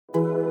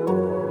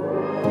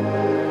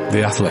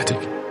The Athletic.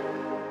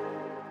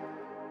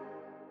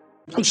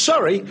 I'm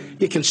sorry,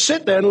 you can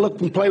sit there and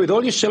look and play with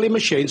all your silly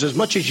machines as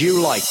much as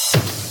you like.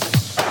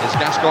 Is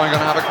Gascoigne going to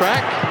have a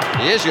crack?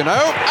 He is, you know.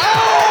 Oh,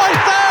 I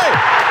say!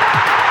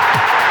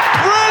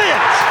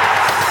 Brilliant!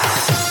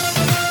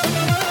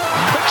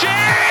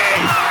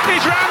 Gee!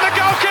 He's round the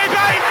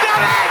goalkeeper, he's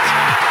done it!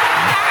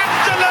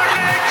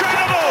 Absolutely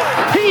incredible!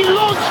 He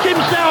launched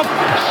himself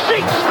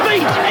 6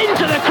 feet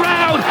into the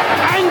crowd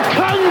and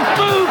kung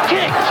fu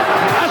kicked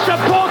a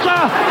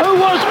supporter who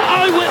was,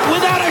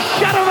 without a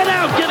shadow of a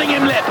doubt, giving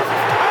him lip. Oh,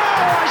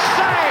 I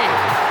say!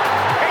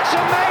 It's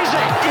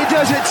amazing! He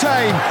does it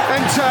tame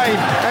and tame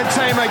and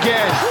tame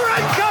again.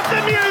 Crank up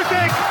the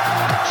music!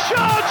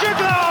 Charge your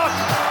glass!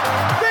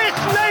 This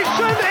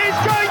nation is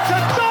going to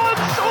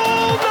dance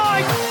all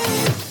night!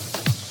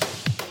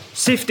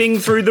 Sifting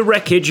through the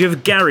wreckage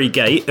of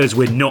Garrygate, as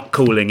we're not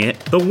calling it,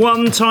 the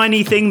one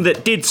tiny thing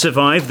that did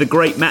survive the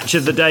great match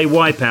of the day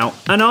wipeout,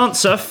 an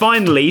answer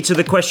finally to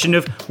the question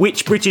of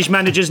which British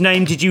manager's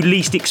name did you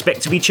least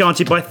expect to be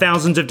chanted by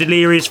thousands of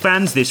delirious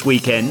fans this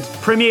weekend,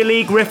 Premier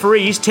League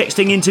referees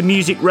texting into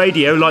music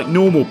radio like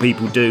normal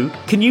people do,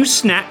 can you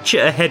snatch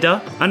at a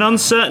header, an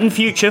uncertain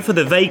future for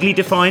the vaguely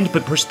defined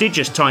but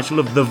prestigious title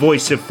of the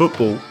voice of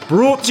football,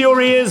 brought to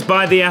your ears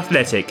by The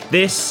Athletic.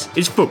 This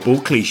is Football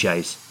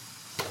Clichés.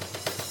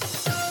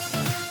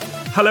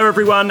 Hello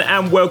everyone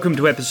and welcome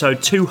to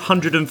episode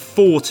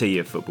 240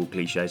 of Football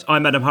Clichés.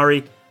 I'm Adam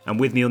Hurrey and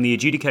with me on the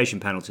adjudication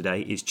panel today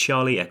is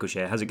Charlie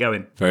Eccleshare. How's it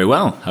going? Very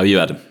well. How are you,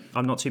 Adam?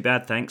 I'm not too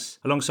bad, thanks.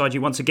 Alongside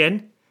you once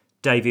again,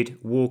 David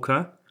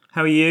Walker.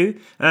 How are you?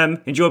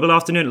 Enjoyable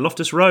afternoon at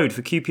Loftus Road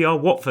for QPR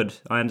Watford,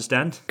 I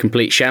understand.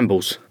 Complete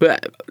shambles.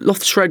 But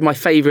Loftus Road, my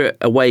favourite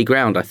away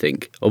ground, I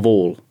think, of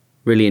all.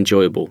 Really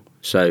enjoyable.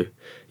 So,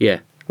 yeah,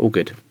 all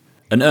good.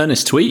 An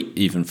earnest tweet,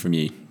 even from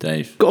you,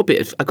 Dave.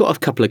 I got a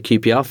couple of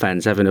QPR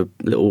fans having a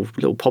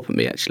little pop at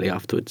me actually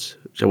afterwards,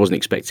 which I wasn't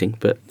expecting.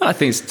 But I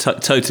think it's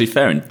totally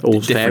fair in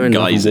all's different fair in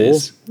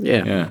guises.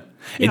 Yeah.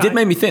 It did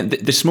make me think.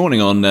 This morning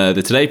on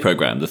the Today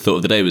programme, the thought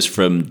of the day was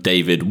from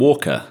David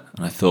Walker,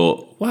 and I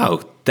thought, wow,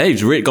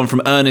 Dave's really gone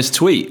from earnest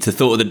tweet to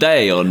thought of the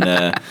day on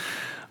the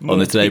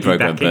Today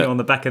programme. But on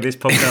the back of this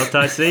podcast,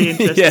 I see.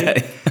 Interesting.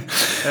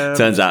 Yeah.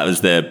 Turns out it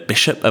was the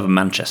Bishop of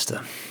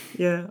Manchester.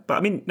 Yeah, but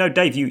I mean, no,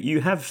 Dave,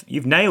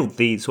 you've nailed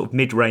the sort of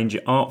mid-range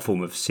art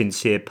form of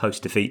sincere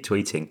post-defeat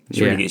tweeting. It's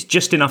really good. It's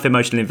just enough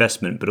emotional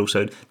investment, but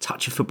also a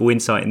touch of football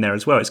insight in there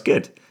as well. It's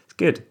good. It's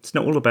good. It's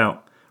not all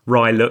about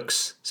wry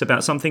looks. It's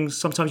about something.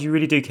 Sometimes you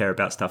really do care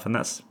about stuff, and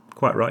that's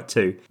quite right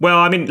too. Well,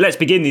 I mean, let's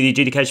begin the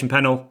adjudication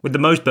panel with the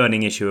most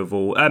burning issue of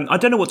all. I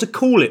don't know what to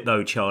call it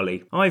though,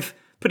 Charlie. I've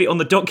put it on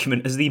the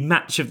document as the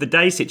match of the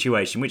day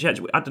situation, which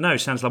actually, I don't know,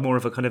 sounds like more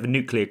of a kind of a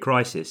nuclear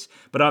crisis.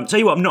 But I'll tell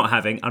you what I'm not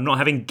having. I'm not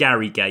having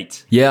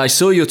Garrygate. Yeah, I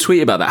saw your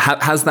tweet about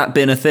that. Has that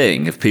been a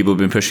thing? Have people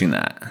been pushing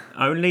that?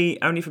 Only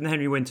from the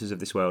Henry Winters of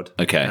this world.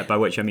 Okay. By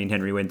which I mean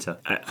Henry Winter.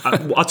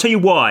 I'll tell you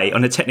why,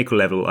 on a technical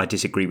level, I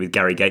disagree with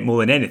Garrygate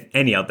more than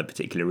any other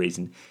particular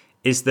reason,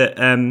 is that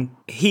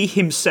he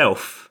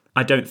himself,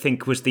 I don't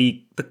think, was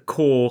the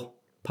core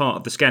part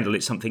of the scandal.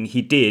 It's something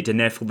he did, and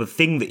therefore the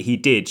thing that he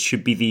did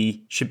should be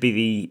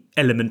the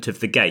element of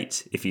the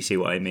gate, if you see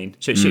what I mean.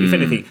 So if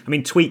anything, I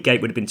mean,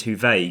 Tweetgate would have been too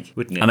vague,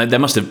 wouldn't it? And there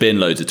must have been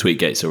loads of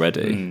Tweetgates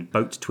already.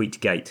 Boat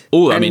Tweetgate.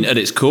 Oh, I mean, at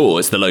its core,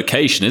 it's the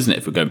location, isn't it?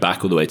 If we're going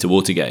back all the way to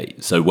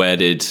Watergate. So where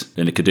did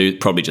Lineker do?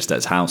 Probably just at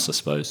his house, I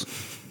suppose.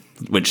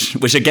 Which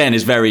again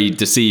is very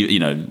deceiving. You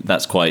know,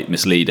 that's quite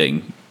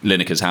misleading.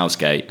 Lineker's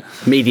Housegate.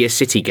 Media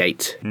City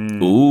Gate.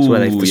 Ooh,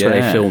 that's where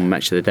they film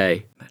Match of the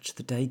Day. Match of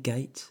the Day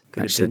Gate.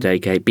 Match of the Day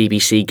Gate,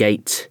 BBC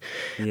Gate.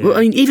 Yeah. Well,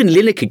 I mean, even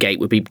Lineker Gate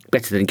would be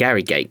better than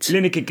Garrygate.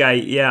 Lineker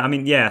Gate, yeah. I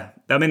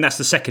mean, that's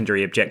the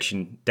secondary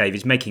objection, Dave,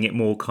 is making it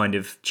more kind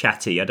of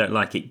chatty. I don't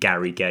like it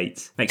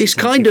Garrygate. Makes it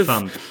sound too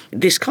fun.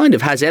 This kind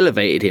of has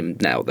elevated him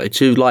now, though,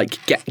 to like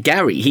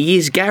Gary. He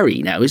is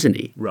Gary now, isn't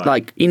he? Right.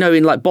 Like, you know,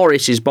 in like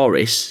Boris is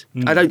Boris.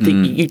 I don't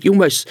think you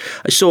almost.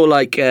 I saw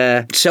like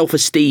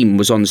Self-Esteem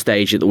was on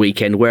stage at the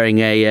weekend wearing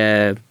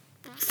a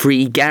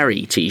Free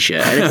Gary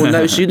t-shirt, and everyone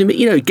knows who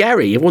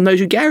Gary. Everyone knows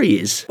who Gary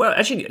is. Well,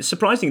 actually, it's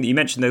surprising that you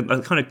mentioned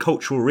the kind of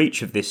cultural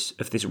reach of this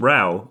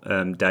row,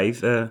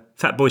 Dave.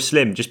 Fatboy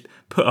Slim just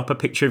put up a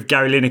picture of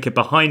Gary Lineker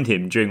behind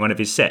him during one of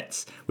his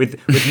sets with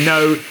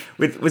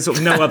sort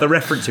of no other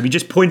reference to him. He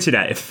just pointed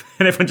at it,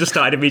 and everyone just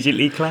started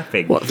immediately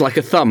clapping. What, like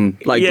a thumb,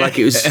 like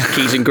it was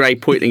Keys and Gray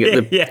pointing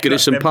at the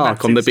Goodison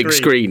Park on the big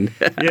screen.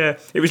 Yeah,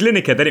 it was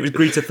Lineker, then it was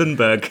Greta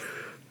Thunberg.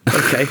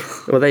 Okay,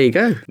 well there you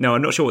go. No,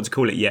 I'm not sure what to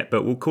call it yet,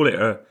 but we'll call it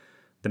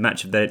the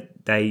match of the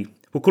day.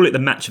 We'll call it the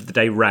match of the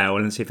day row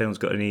and see if anyone's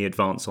got any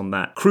advance on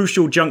that.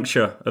 Crucial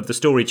juncture of the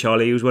story,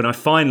 Charlie, was when I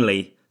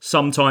finally,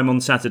 sometime on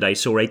Saturday,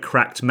 saw a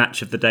cracked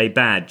match of the day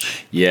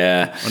badge.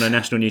 Yeah. On a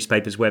national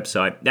newspaper's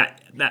website.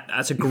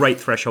 That's a great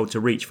threshold to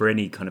reach for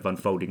any kind of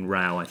unfolding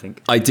row, I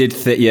think. I did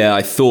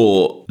I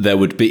thought there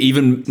would be,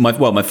 even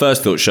my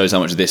first thought shows how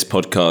much of this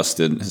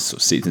podcast and sort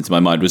of seeped into my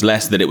mind was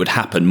less that it would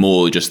happen,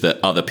 more just that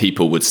other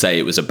people would say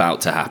it was about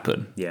to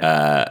happen.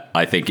 Yeah.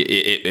 I think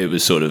it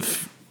was sort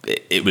of,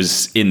 it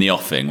was in the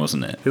offing,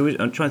 wasn't it?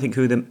 I'm trying to think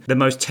who the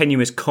most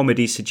tenuous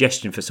comedy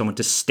suggestion for someone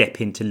to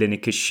step into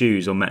Lineker's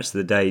shoes on Match of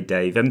the Day,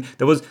 Dave.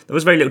 There was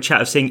very little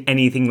chat of seeing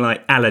anything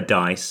like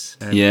Allardyce.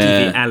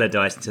 TV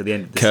Allardyce until the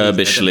end of the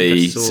Curbishly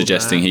season.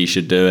 suggesting he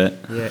should do it.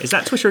 Yeah, is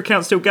that Twitter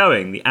account still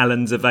going? The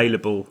Allen's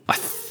available.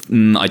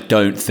 I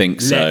don't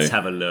think so. Let's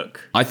have a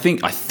look. I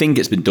think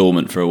it's been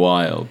dormant for a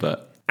while,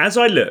 but as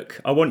I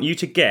look, I want you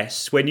to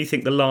guess when you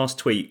think the last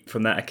tweet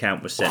from that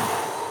account was sent.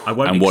 I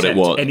won't and accept what it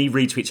was. any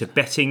retweets of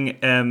betting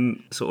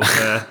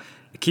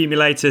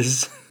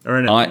accumulators or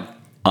anything.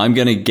 I'm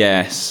going to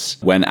guess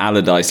when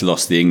Allardyce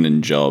lost the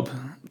England job,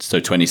 so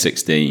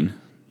 2016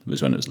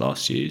 was when it was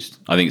last used.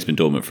 I think it's been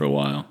dormant for a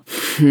while.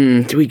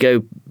 Do we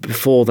go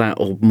before that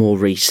or more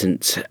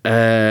recent?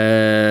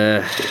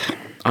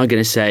 I'm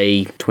going to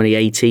say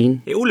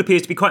 2018. It all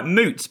appears to be quite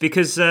moot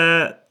because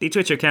the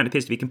Twitter account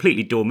appears to be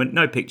completely dormant.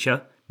 No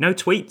picture, no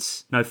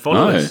tweets, no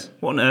followers. No.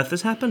 What on earth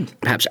has happened?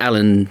 Perhaps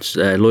Alan's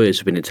lawyers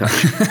have been in touch.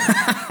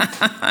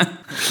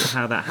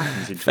 How that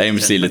happens in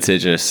famously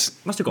litigious.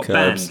 Must have got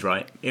banned,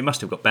 right? It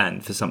must have got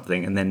banned for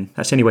something, and then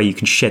that's the only way you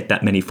can shed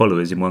that many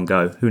followers in one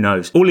go. Who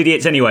knows? All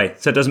idiots anyway,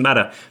 so it doesn't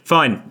matter.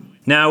 Fine.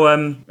 Now,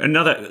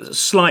 another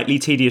slightly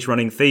tedious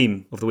running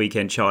theme of the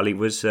weekend, Charlie,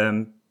 was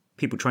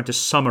people trying to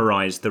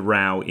summarise the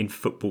row in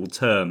football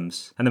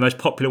terms. And the most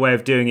popular way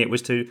of doing it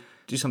was to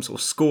do some sort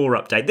of score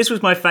update. This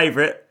was my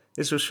favourite.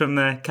 This was from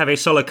Cave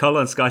Solokol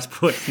on Sky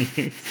Sports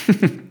News.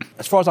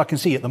 As far as I can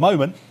see at the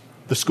moment,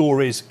 the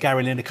score is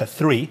Gary Lineker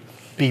 3,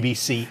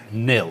 BBC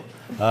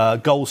 0.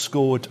 Goals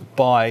scored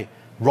by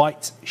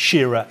Wright,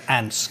 Shearer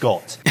and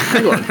Scott.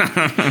 Hang on.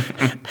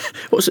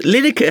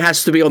 Lineker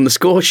has to be on the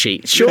score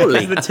sheet,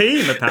 surely. The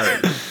team,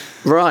 apparently.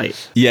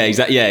 Right. Yeah,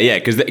 exactly. Yeah.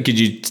 Because could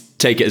you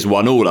take it as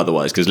 1-1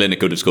 otherwise? Because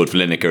Lineker would have scored for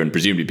Lineker and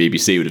presumably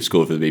BBC would have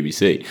scored for the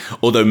BBC.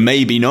 Although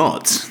maybe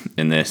not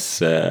in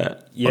this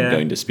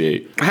ongoing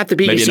dispute. I have the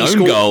BBC maybe an own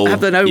score. goal. I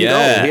have an own goal.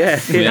 Yeah,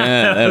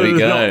 there we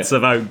go. Lots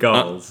of own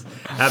goals.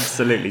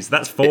 Absolutely. So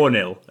that's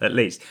 4-0 at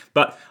least.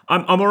 But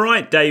I'm all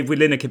right, Dave, with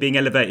Lineker being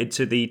elevated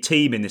to the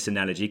team in this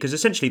analogy, because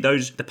essentially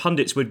the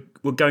pundits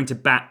were going to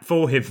bat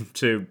for him,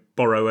 to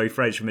borrow a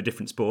phrase from a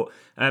different sport.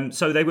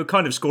 So they were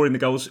kind of scoring the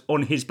goals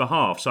on his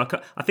behalf. So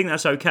I think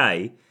that's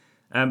okay.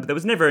 But there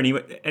was never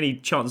any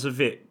chance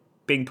of it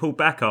being pulled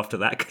back after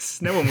that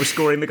because no one was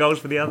scoring the goals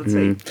for the other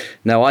team.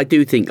 No, I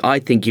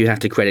think you have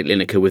to credit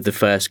Lineker with the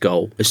first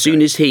goal. As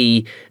soon as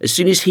he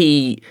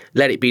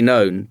let it be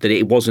known that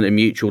it wasn't a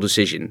mutual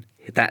decision,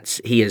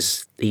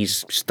 he's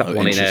stuck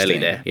one in early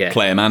there. Yeah.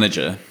 Player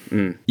manager.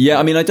 Yeah,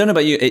 I mean, I don't know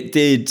about you. It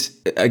did,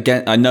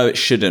 again, I know it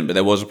shouldn't, but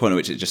there was a point at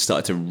which it just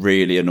started to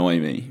really annoy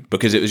me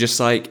because it was just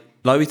like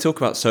we talk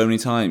about so many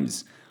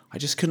times, I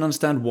just couldn't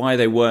understand why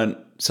they weren't,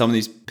 some of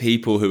these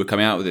people who were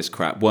coming out with this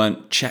crap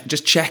weren't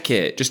just check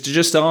it.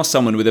 Just ask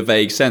someone with a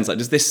vague sense. Like,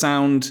 does this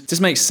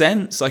make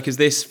sense? Like, is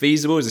this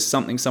feasible? Is this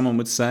something someone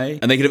would say?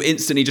 And they could have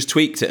instantly just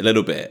tweaked it a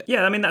little bit.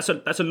 Yeah, I mean, that's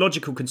a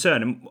logical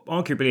concern and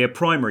arguably a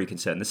primary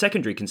concern. The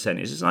secondary concern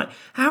is like,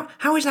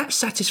 how is that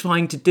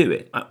satisfying to do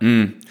it?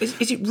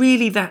 Is it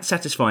really that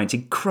satisfying to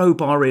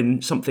crowbar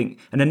in something,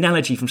 an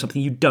analogy from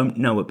something you don't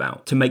know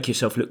about to make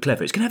yourself look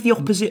clever? It's going to have the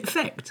opposite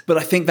effect. But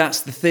I think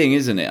that's the thing,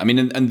 isn't it? I mean,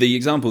 and the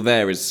example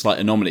there is a slight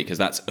anomaly because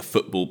that's a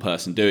football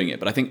person doing it.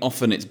 But I think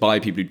often it's by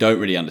people who don't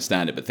really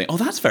understand it but think, oh,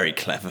 that's very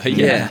clever.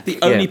 Yeah. The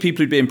only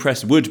people who'd be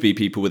impressed would be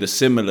people with a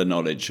similar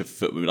knowledge of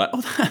football. Like,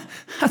 oh,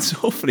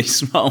 that's awfully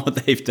smart what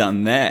they've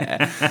done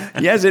there.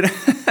 Yes, it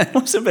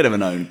was a bit of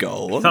an own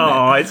goal, wasn't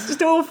it? It's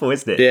just awful,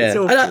 isn't it? Yeah. It's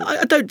awful.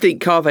 I don't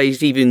think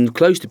Carve's even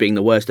close to being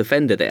the worst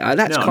offender there.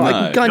 That's No,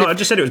 I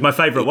just said it was my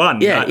favourite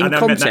one. Yeah, I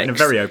meant that in a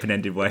very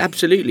open-ended way.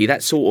 Absolutely,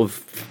 that's sort of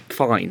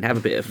fine. Have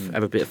a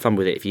bit of fun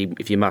with it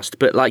if you must.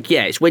 But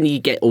it's when you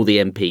get all the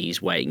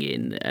MPs weighing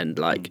in and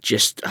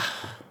just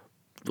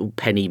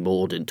Penny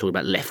Mordaunt talking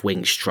about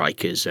left-wing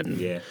strikers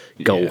and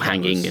goal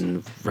hanging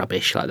and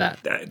rubbish like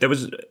that. There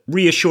was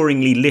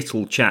reassuringly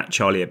little chat,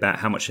 Charlie, about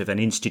how much of an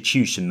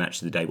institution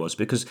Match of the Day was,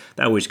 because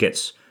that always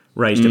gets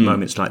raised at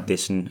moments like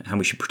this and how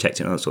we should protect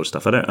it and all that sort of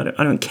stuff. I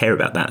don't care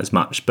about that as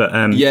much.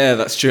 But yeah,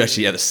 that's true.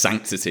 Actually, the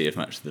sanctity of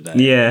Match of the Day.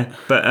 Yeah,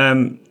 but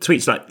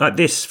tweets like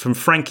this from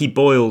Frankie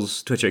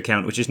Boyle's Twitter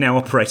account, which is now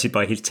operated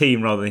by his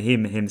team rather than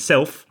him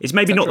himself. It's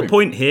maybe not the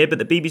point here, but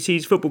the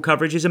BBC's football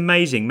coverage is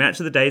amazing.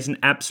 Match of the Day is an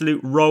absolute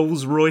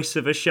Rolls Royce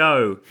of a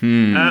show.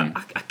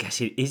 I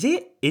guess it is.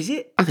 Is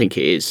it? I think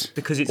it is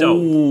because it's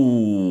old.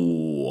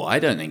 Ooh, I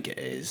don't think it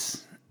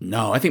is.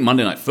 No, I think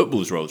Monday Night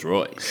Football is Rolls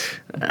Royce.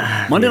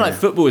 Monday Night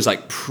Football is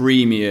like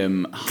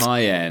premium,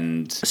 high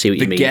end. I see what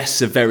you mean. The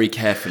guests are very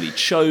carefully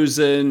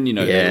chosen.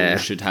 They all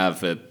should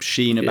have a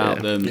sheen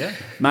about them. Yeah.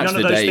 Match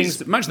of the Day is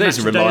a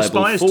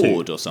reliable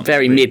Ford or something.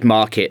 Very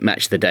mid-market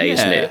Match of the Day,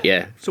 isn't it?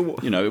 Yeah. So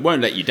it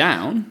won't let you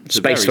down. It's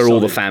space for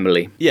all the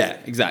family. Yeah,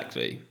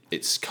 exactly.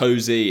 It's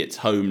cosy, it's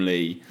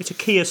homely. It's a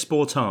Kia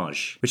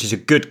Sportage, which is a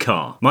good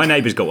car. My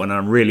neighbour's got one and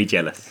I'm really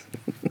jealous.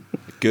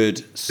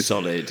 Good,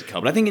 solid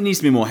car. But I think it needs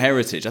to be more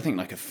heritage. I think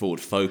like a Ford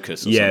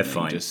Focus or something.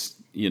 Fine. Just,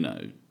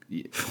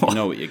 you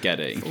know what you're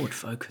getting. Forward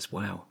focus,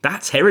 wow.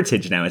 That's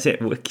heritage now, is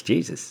it?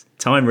 Jesus.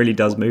 Time really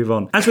does move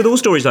on. As with all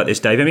stories like this,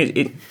 Dave, I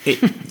mean,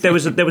 there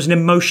was an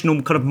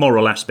emotional kind of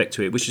moral aspect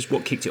to it, which is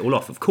what kicked it all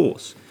off, of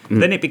course.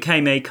 Then it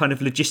became a kind of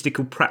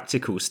logistical,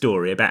 practical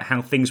story about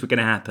how things were going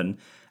to happen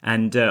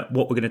and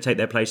what were going to take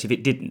their place if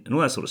it didn't, and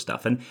all that sort of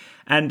stuff.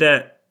 And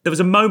there was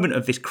a moment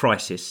of this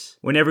crisis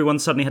when everyone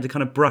suddenly had to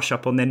kind of brush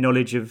up on their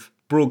knowledge of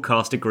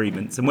broadcast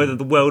agreements and whether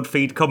the world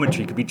feed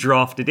commentary could be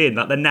drafted in,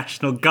 like the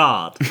National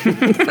Guard.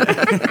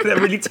 That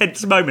really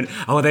tense moment.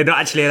 Oh, they're not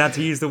actually allowed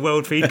to use the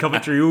world feed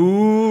commentary.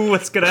 Ooh,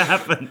 what's going to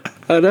happen?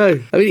 I know.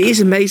 I mean, it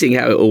is amazing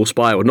how it all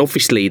spiraled. And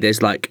obviously,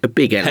 there's like a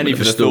big element Penny of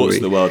for the the story. thoughts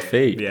of the world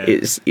feed. Yeah.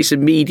 It's a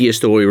media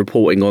story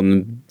reporting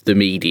on the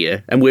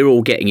media, and we're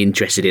all getting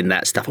interested in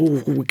that stuff.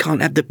 Oh, we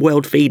can't have the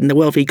world feed, and the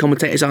world feed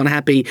commentators aren't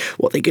happy.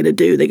 What are they going to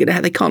do? They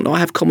can't not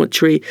have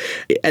commentary.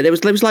 And there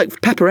was like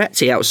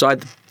paparazzi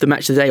outside the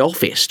Match of the Day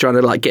office trying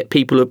to like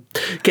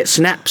get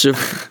snaps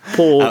of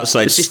poor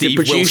outside assistant Steve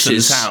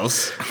producers. Wilson's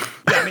house.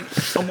 Yeah, I mean,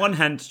 on one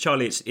hand,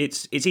 Charlie,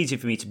 it's easy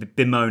for me to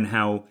bemoan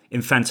how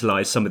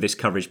infantilised some of this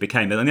coverage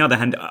became. But on the other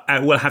hand, I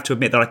will have to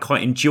admit that I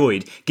quite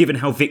enjoyed, given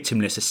how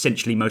victimless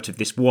essentially most of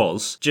this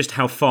was, just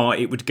how far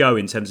it would go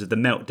in terms of the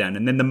meltdown.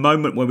 And then the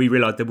moment when we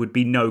realised there would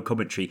be no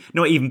commentary,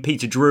 not even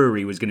Peter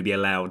Drury was going to be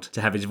allowed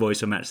to have his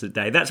voice on Match of the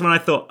Day. That's when I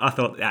thought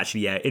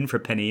actually, yeah, in for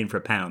a penny, in for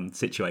a pound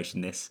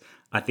situation, this.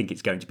 I think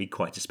it's going to be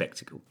quite a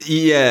spectacle.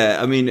 Yeah,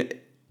 I mean,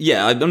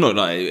 yeah, I'm not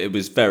lying. It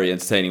was very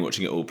entertaining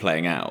watching it all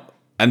playing out.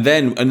 And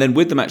then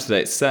with the Match of the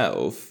Day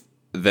itself,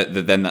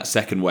 then that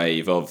second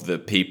wave of the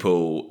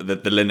people, the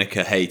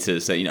Lineker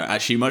haters say,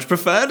 actually much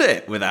preferred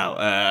it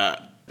without...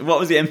 what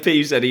was the MP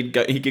who said he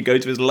could go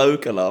to his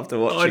local after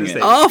watching it?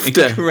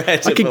 After?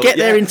 Incredible. I could get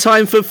there in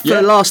time for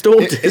last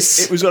orders.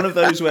 It was one of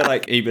those where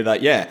he'd be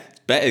like, yeah,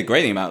 the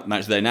great thing about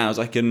Match of the Day now is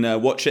I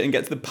can watch it and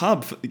get to the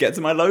pub, get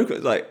to my local.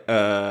 It's like,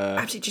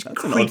 absolutely just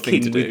that's an odd thing to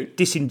creaking do. with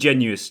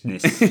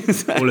disingenuousness.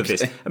 Exactly. All of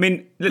this. I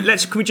mean,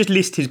 can we just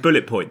list his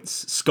bullet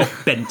points? Scott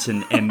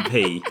Benton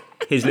MP.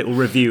 His little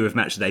review of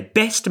Match of the Day.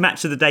 Best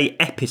Match of the Day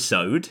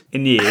episode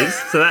in years.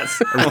 So that's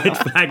a red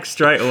flag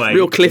straight away.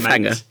 Real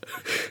cliffhanger.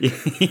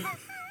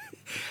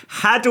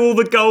 Had all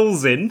the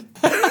goals in.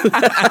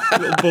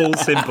 Little ball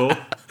symbol.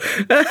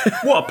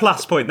 What a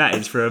plus point that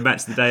is for a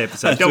Match of the Day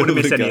episode. Don't want to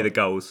miss any of the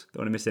goals.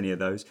 Don't want to miss any of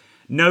those.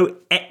 No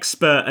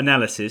expert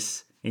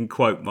analysis, in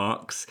quote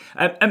marks.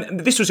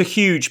 This was a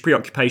huge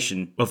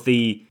preoccupation of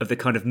the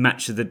kind of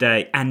Match of the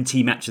Day,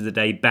 anti-Match of the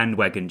Day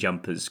bandwagon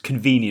jumpers,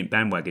 convenient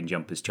bandwagon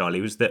jumpers,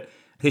 Charlie, was that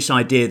this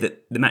idea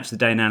that the Match of the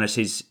Day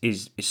analysis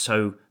is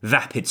so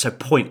vapid, so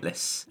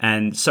pointless,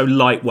 and so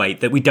lightweight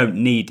that we don't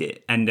need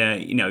it. And,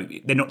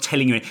 they're not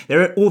telling you...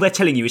 all they're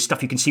telling you is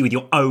stuff you can see with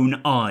your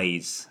own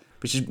eyes,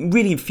 which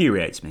really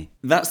infuriates me.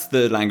 That's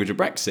the language of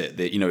Brexit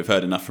that we've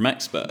heard enough from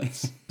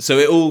experts. So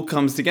it all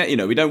comes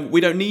together. We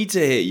don't need to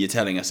hear you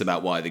telling us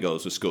about why the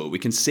goals were scored. We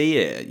can see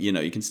it.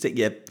 You can stick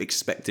your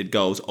expected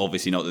goals.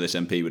 Obviously, not that this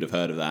MP would have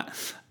heard of that.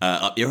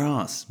 Up your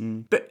arse.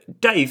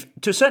 But Dave,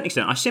 to a certain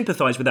extent, I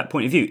sympathise with that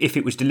point of view if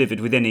it was delivered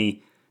with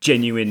any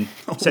genuine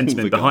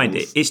sentiment behind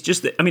it. It's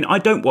just that, I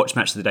don't watch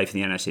Match of the Day for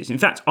the analysis. In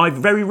fact, I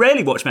very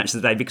rarely watch Match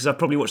of the Day because I've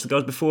probably watched the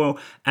goals before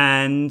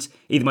and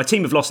either my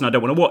team have lost and I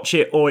don't want to watch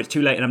it, or it's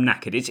too late and I'm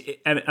knackered.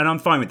 And I'm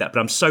fine with that, but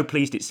I'm so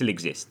pleased it still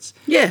exists.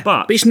 Yeah,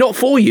 but it's not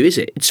for you, is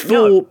it? It's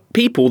for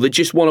people that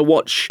just want to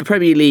watch the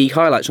Premier League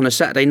highlights on a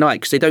Saturday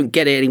night because they don't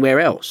get it anywhere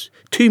else.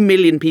 2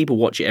 million people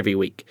watch it every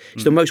week.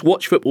 It's the most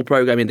watched football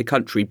programme in the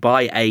country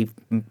by a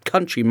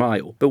country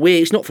mile. But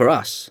it's not for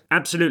us.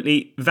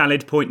 Absolutely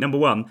valid point number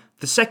one.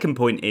 The second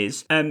point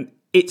is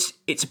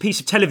it's a piece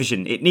of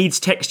television. It needs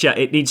texture,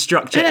 it needs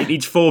structure, it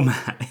needs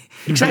format.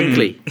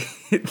 Exactly.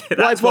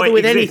 Why bother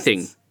with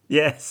anything?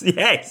 Yes.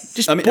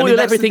 Just boil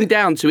everything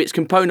down to its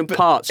component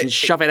parts and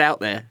shove it out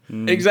there.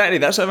 Exactly.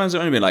 That's what everyone's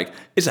only been like,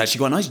 it's actually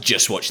quite nice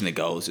just watching the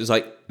goals. It's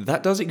like,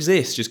 that does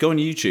exist. Just go on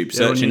YouTube,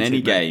 search in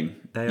any game.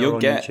 You'll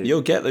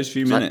get those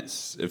few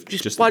minutes of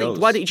just the goals.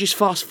 Why don't you just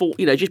fast forward?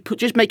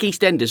 Just make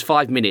EastEnders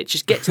 5 minutes.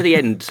 Just get to the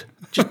end.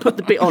 Just put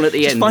the bit on at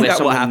the end find where out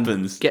someone what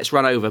happens. Gets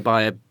run over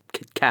by a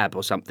cab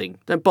or something.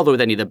 Don't bother with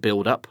any of the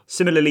build-up.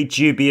 Similarly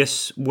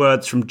dubious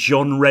words from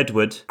John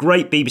Redwood.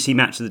 Great BBC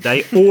Match of the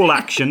Day. All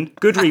action.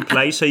 Good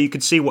replay so you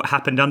could see what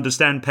happened,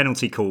 understand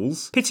penalty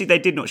calls. Pity they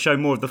did not show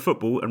more of the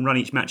football and run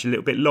each match a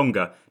little bit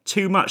longer.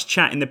 Too much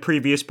chat in the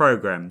previous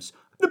programmes.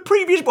 The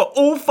previous,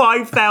 all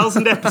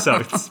 5,000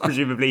 episodes,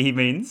 presumably he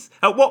means.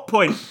 At what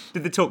point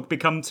did the talk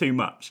become too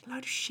much? Load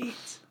of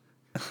shit.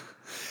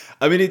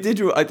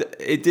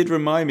 It did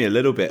remind me a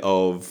little bit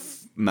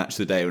of Match of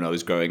the Day when I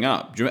was growing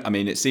up.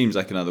 It seems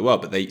like another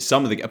world, but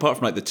apart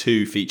from the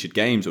 2 featured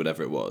games or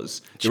whatever it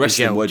was, the rest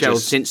of them were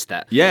just since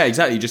that. Yeah,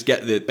 exactly. You just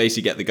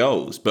basically get the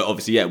goals, but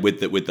obviously,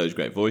 with those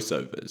great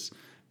voiceovers.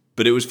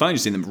 But it was fun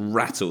seeing them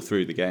rattle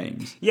through the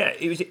games. Yeah,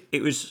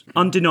 it was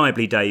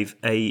undeniably, Dave,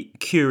 a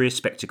curious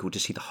spectacle to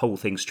see the whole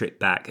thing stripped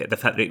back. The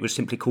fact that it was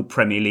simply called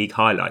Premier League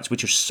highlights,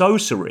 which was so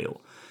surreal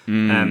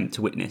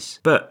to witness.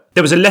 But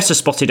there was a lesser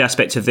spotted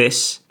aspect of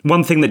this.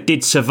 One thing that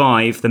did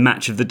survive the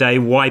match of the day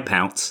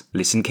wipeout.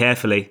 Listen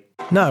carefully.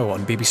 Now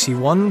on BBC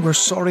One, we're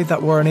sorry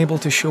that we're unable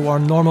to show our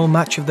normal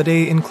match of the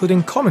day,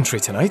 including commentary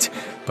tonight.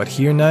 But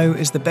here now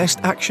is the best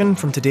action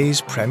from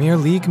today's Premier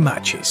League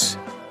matches.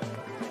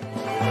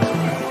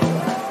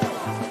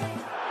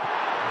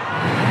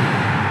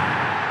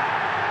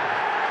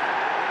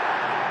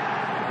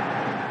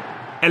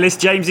 Ellis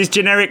James's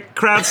generic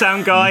crowd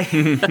sound guy.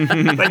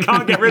 They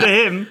can't get rid of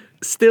him.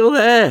 Still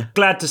there.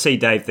 Glad to see,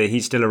 Dave, that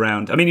he's still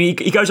around. I mean,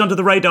 he goes under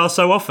the radar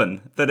so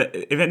often that,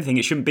 if anything,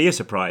 it shouldn't be a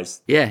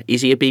surprise. Yeah,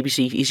 is he a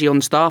BBC? Is he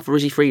on staff or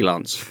is he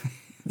freelance?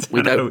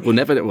 We'll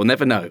never know. We'll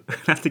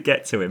have to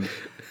get to him.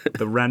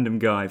 The random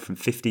guy from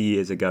 50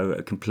 years ago at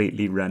a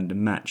completely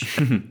random match.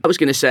 I was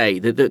going to say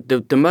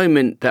that the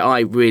moment that I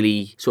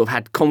really sort of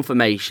had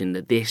confirmation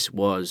that this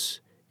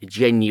was a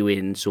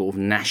genuine sort of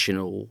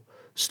national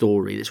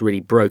story that's really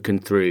broken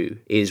through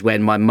is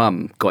when my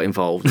mum got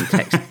involved and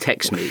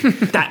text me.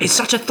 That is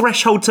such a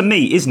threshold to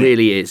meet, isn't it? It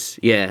really is,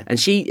 yeah. And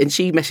she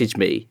messaged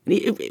me.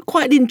 And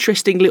quite an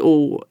interesting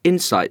little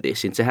insight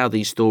this into how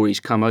these stories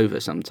come over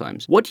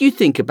sometimes. What do you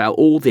think about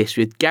all this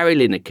with Gary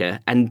Lineker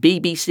and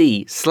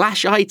BBC/ITV,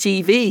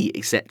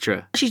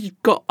 etc.? She's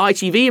got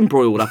ITV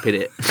embroiled up in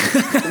it.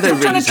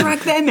 No trying to drag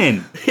them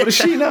in. What does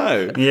she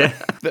know? Yeah.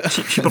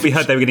 She probably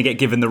heard they were going to get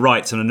given the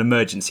rights on an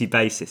emergency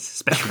basis.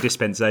 Special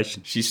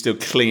dispensation. She's still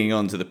clinging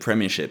on to the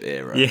Premiership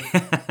era.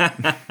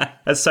 Yeah.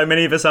 As so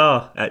many of us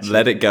are, actually.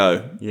 Let it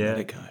go. Yeah. Let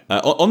it go.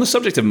 On the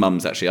subject of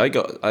mums, actually, I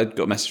got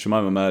a message from my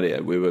mum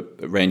earlier. We were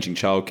arranging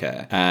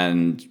childcare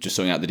and just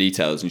sorting out the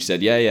details, and she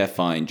said, yeah,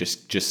 fine,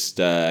 just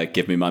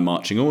give me my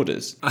marching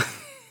orders.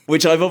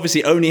 Which I've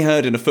obviously only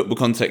heard in a football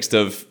context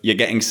of you're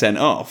getting sent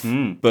off.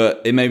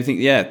 But it made me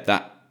think,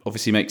 that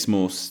obviously makes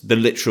more... The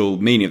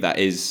literal meaning of that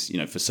is,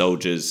 for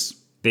soldiers...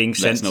 Being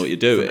sent Let's know what you're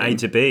doing. from A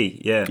to B,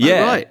 yeah.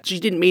 Oh, right. She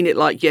didn't mean it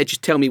like,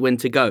 just tell me when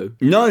to go.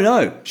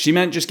 No. She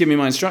meant just give me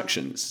my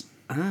instructions.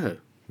 Oh,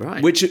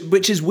 right. Which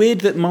is weird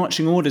that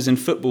marching orders in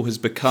football has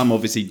become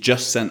obviously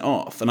just sent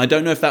off. And I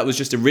don't know if that was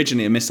just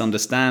originally a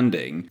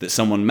misunderstanding that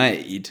someone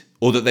made,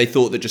 or that they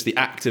thought that just the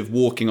act of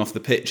walking off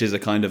the pitch is a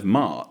kind of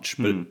march,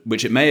 but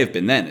which it may have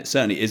been then. It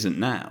certainly isn't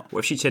now. What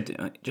if she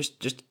said,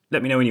 just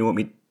let me know when you want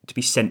me to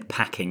be sent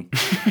packing?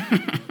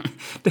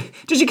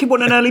 Does your kid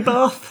want an early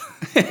bath?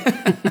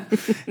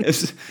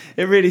 It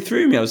really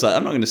threw me. I was like,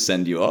 I'm not going to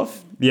send you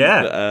off.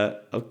 Yeah.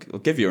 But, I'll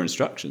give you your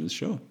instructions,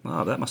 sure.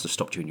 Oh, that must have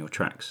stopped you in your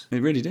tracks.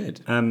 It really did.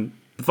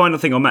 The final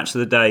thing on Match of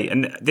the Day,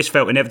 and this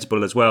felt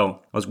inevitable as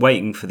well. I was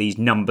waiting for these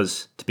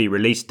numbers to be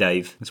released,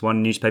 Dave. As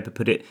one newspaper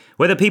put it,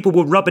 whether people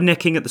were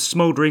rubbernecking at the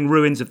smouldering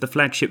ruins of the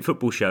flagship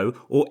football show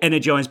or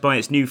energised by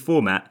its new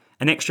format,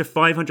 an extra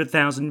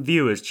 500,000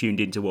 viewers tuned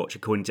in to watch,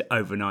 according to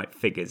overnight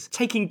figures.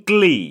 Taking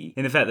glee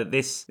in the fact that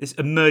this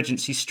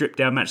emergency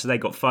stripped-down Match of the Day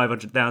got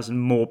 500,000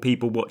 more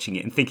people watching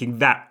it, and thinking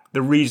that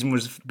the reason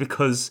was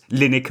because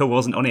Lineker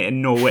wasn't on it and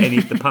nor were any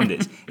of the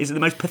pundits, is the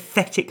most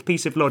pathetic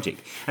piece of logic.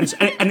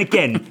 And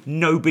again,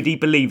 nobody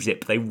believes it,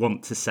 but they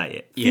want to say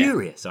it. Yeah.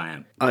 Furious I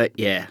am.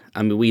 Yeah,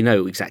 I mean, we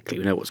know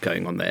what's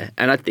going on there,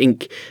 and I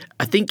think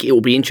it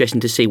will be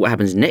interesting to see what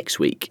happens next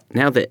week.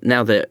 Now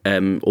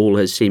that all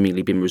has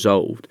seemingly been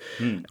resolved,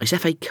 it's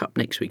FA Cup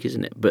next week,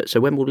 isn't it? But so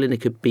when will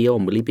Lineker be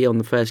on? Will he be on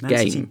the first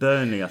game? City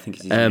Burnley, I think,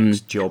 is his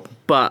next job.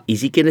 But is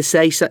he going to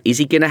say? Is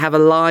he going to have a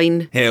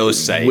line? He'll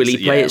say. Will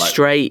he play it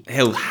straight?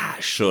 He'll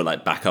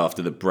back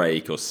after the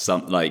break or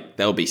something. Like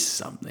there'll be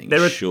something.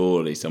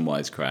 Surely some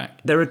wisecrack.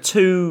 There are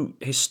two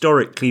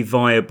historically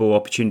viable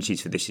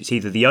opportunities for this. It's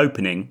either the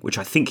opening, which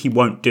I think he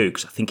won't do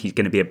because I think he's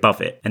going to be above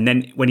it, and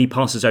then when he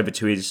passes over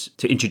to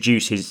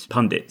introduce his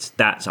pundits,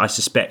 that I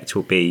suspect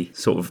will be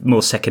sort of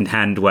more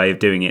second-hand way of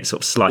doing it,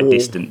 sort of slight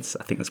distance.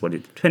 I think that's what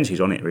it depends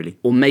who's on it, really.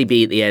 Or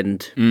maybe at the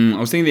end. I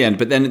was thinking the end,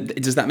 but then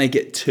does that make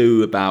it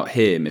too about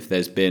him if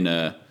there's been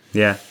a...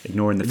 Yeah,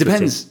 ignoring the... It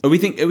depends. We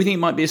think it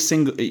might be a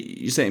single...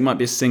 You say it might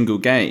be a single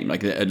game,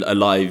 like a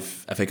live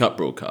FA Cup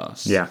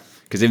broadcast. Yeah.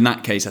 Because in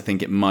that case, I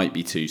think it might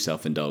be too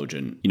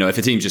self-indulgent. If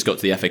a team just got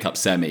to the FA Cup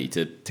semi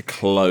to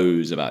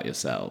close about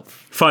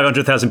yourself.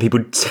 500,000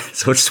 people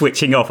sort of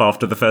switching off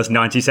after the first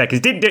 90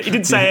 seconds. He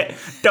didn't say it.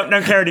 Don't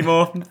care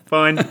anymore.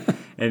 Fine.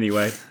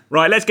 Anyway.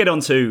 Right, let's get on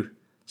to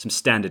some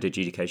standard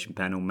adjudication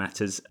panel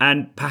matters.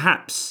 And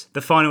perhaps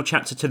the final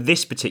chapter to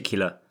this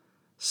particular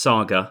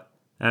saga.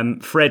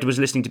 Fred was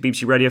listening to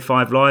BBC Radio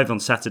 5 Live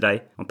on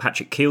Saturday on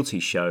Patrick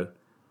Keelty's show,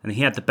 and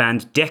he had the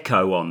band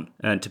Deco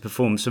on to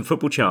perform some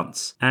football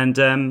chants.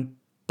 And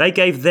they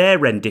gave their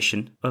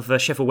rendition of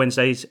Sheffield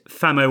Wednesday's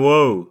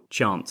Fameux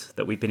chant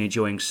that we've been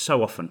enjoying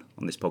so often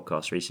on this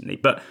podcast recently.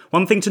 But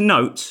one thing to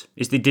note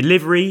is the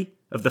delivery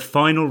of the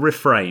final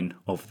refrain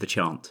of the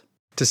chant.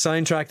 To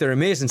soundtrack their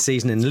amazing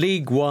season in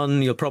League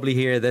One, you'll probably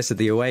hear this at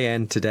the away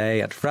end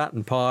today at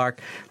Fratton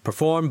Park,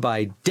 performed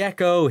by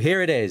Deco.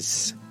 Here it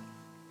is.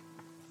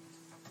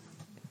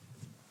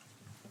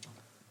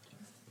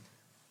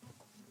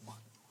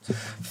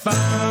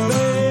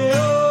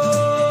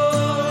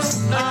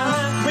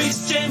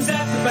 Reece James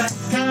at the back,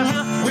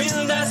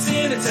 win that's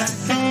in attack.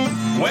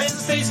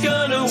 Wednesday's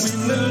gonna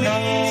win the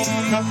league.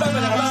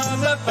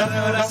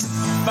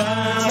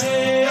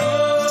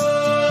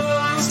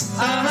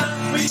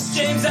 Reece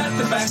James at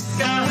the back,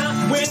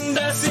 win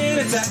that's in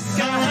attack.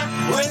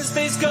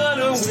 Wednesday's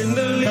gonna win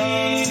the league.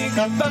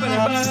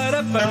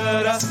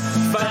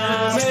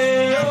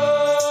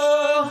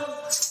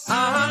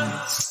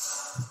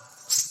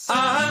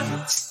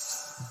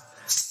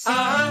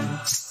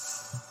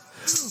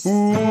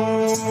 Ooh,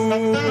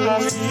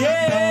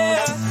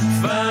 yeah,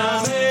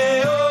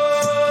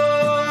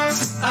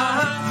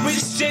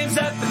 Reece James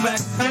at the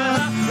back,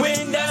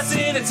 win that's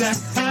in attack.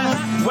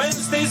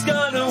 Wednesday's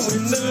gonna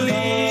win the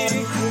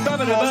league.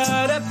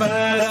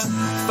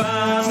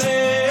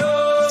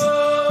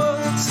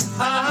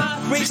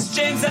 Reece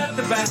James at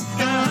the back,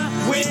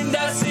 win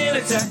that's in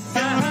attack.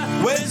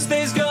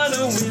 Wednesday's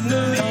gonna win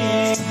the league.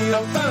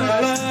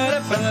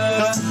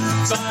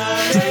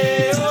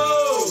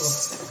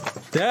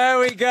 There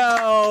we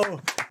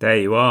go. There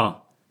you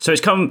are. So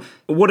it's come.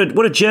 What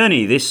a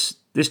journey this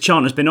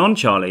chant has been on,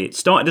 Charlie. It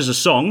started as a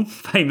song,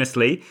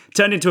 famously,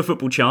 turned into a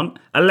football chant,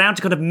 allowed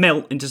to kind of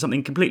melt into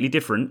something completely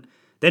different,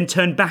 then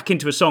turned back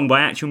into a song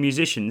by actual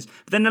musicians.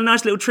 But then a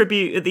nice little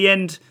tribute at the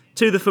end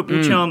to the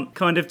football chant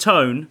kind of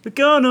tone. We're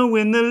gonna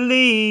win the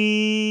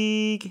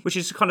league, which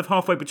is kind of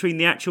halfway between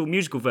the actual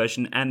musical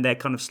version and their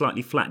kind of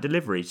slightly flat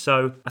delivery.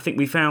 So I think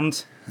we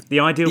found the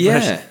ideal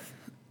version.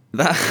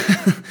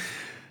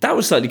 That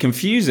was slightly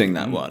confusing,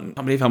 that one. I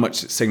can't believe how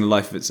much it's singing a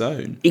life of its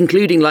own.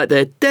 Including like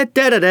the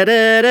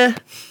da-da-da-da-da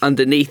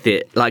underneath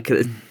it, like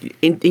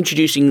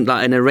introducing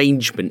like an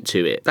arrangement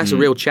to it. That's a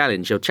real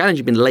challenge. A challenge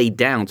has been laid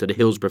down to the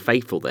Hillsborough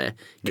faithful there.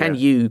 Can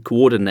you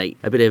coordinate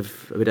a bit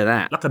of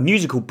that? Like a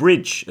musical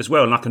bridge as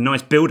well, like a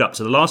nice build-up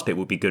to the last bit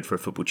would be good for a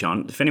football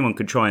chant. If anyone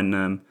could try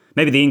and...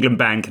 maybe the England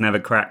band can have a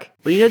crack.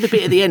 Well, you know the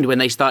bit at the end when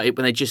they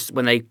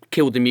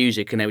killed the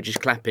music and they were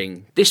just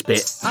clapping? This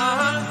bit...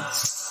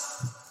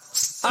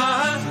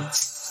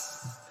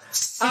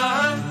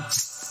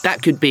 That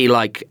could be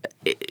like,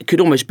 it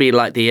could almost be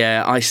like the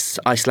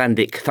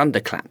Icelandic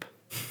thunderclap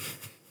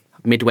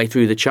midway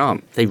through the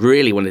chant. They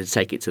really wanted to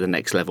take it to the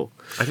next level.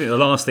 I think the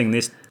last thing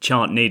this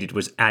chant needed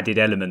was added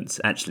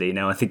elements, actually,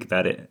 now I think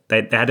about it.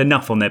 They had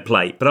enough on their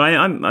plate. But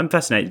I'm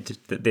fascinated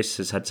that this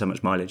has had so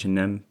much mileage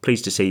and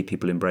pleased to see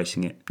people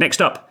embracing it.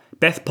 Next up,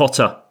 Beth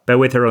Potter. Bear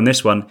with her on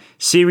this one.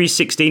 Series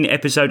 16,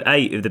 Episode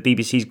 8 of the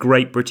BBC's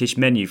Great British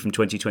Menu from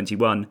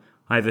 2021.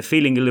 I have a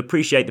feeling you'll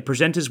appreciate the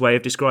presenter's way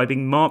of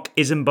describing Mark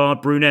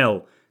Isambard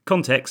Brunel.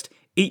 Context,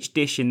 each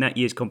dish in that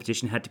year's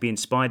competition had to be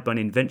inspired by an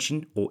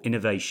invention or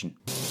innovation.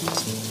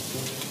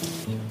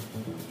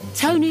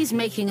 Tony's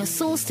making a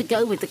sauce to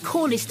go with the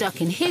Cornish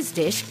duck in his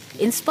dish,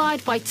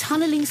 inspired by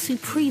tunnelling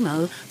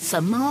supremo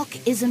Sir Mark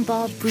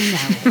Isambard Brunel.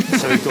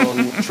 So we've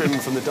gone trim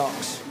from the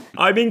ducks.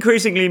 I'm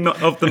increasingly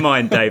of the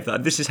mind, Dave,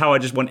 that this is how I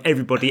just want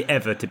everybody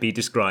ever to be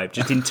described,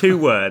 just in 2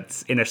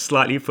 words, in a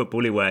slightly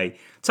football-y way.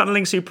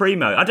 Tunnelling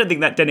Supremo. I don't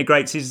think that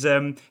denigrates his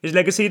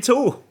legacy at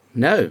all.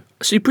 No.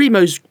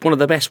 Supremo's one of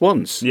the best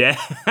ones. Yeah.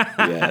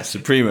 Yeah,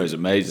 Supremo's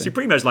amazing.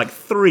 Supremo's like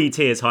 3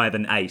 tiers higher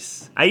than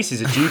Ace. Ace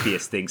is a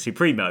dubious thing.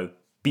 Supremo,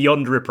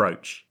 beyond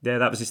reproach. Yeah,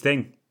 that was his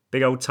thing.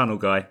 Big old tunnel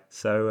guy.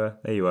 So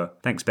there you are.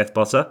 Thanks, Beth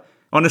Potter.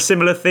 On a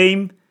similar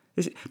theme,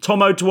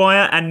 Tom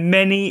O'Dwyer and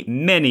many,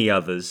 many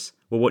others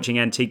were watching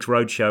Antiques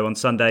Roadshow on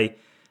Sunday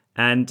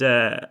and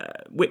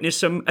witnessed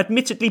some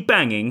admittedly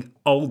banging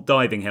old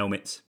diving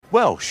helmets.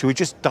 Well, should we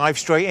just dive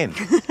straight in?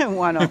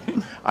 Why not?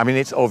 I mean,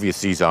 it's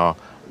obvious these are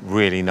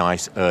really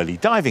nice early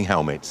diving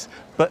helmets.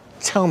 But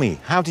tell me,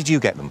 how did you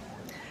get them?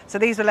 So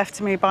these were left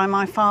to me by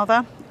my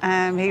father.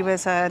 He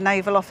was a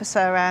naval officer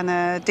and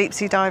a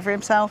deep-sea diver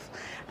himself.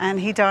 And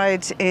he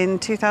died in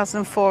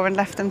 2004 and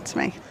left them to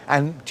me.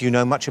 And do you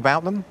know much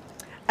about them?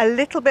 A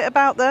little bit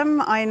about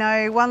them. I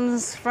know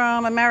one's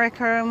from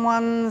America and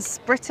one's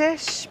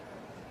British.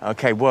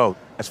 OK, well,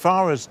 as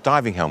far as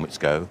diving helmets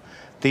go,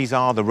 these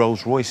are the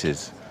Rolls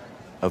Royces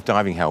of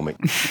diving helmet.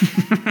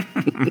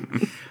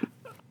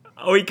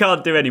 Oh, we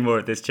can't do any more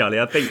of this, Charlie.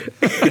 I think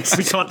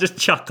we can't just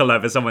chuckle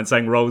over someone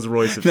saying Rolls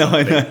Royce of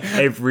something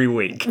every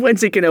week.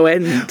 When's it going to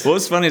end?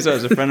 What's funny is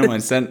that a friend of mine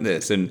sent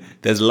this, and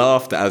there's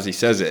laughter as he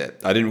says it.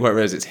 I didn't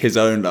realize it's his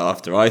own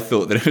laughter. I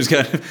thought that it was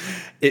going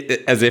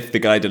to, as if the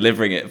guy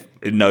delivering it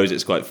knows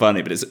it's quite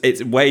funny, but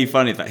it's way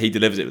funny that he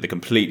delivers it with a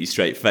completely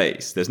straight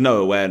face. There's no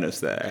awareness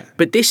there.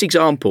 But this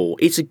example,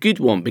 it's a good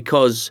one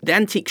because the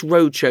Antiques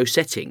Roadshow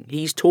setting,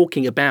 he's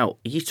talking about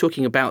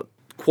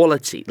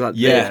quality, like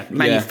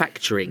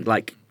manufacturing,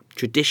 like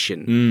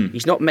tradition.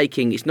 He's not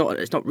making. It's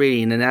not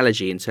really an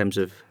analogy in terms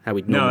of how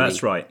we'd normally. No,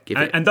 that's right. Give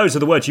it. And those are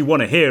the words you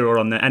want to hear, or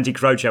on the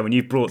Antiques Roadshow when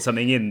you've brought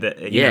something in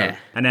that you know,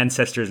 an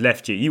ancestor has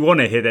left you. You want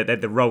to hear that they're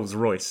the Rolls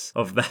Royce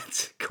of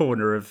that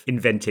corner of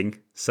inventing.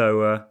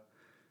 So I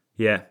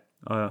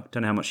don't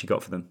know how much you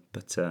got for them,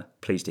 but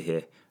pleased to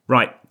hear.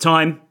 Right,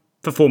 time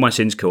for For My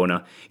Sins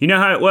Corner. You know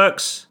how it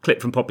works?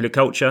 Clip from popular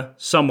culture.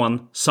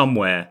 Someone,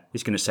 somewhere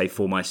is going to say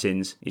For My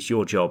Sins. It's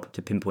your job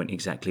to pinpoint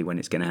exactly when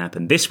it's going to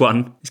happen. This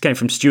one, this came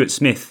from Stuart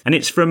Smith, and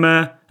it's from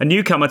a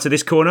newcomer to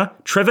this corner,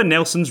 Trevor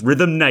Nelson's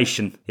Rhythm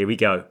Nation. Here we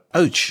go.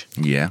 Ouch.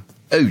 Yeah.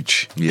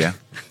 Ouch. Yeah.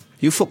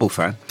 You a football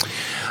fan?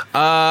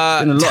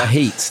 There's been a lot of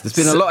heat. There's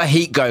been a lot of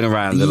heat going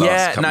around the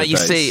last couple of days. Yeah,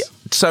 now you see,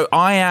 so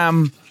I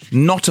am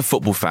not a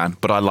football fan,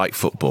 but I like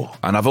football.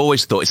 And I've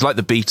always thought it's like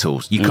the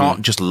Beatles. You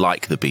can't just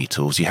like the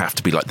Beatles. You have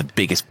to be like the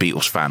biggest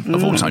Beatles fan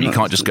of all time. You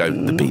can't just go,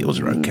 the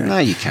Beatles are okay. No,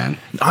 you can.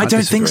 I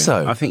don't think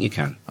so. I think you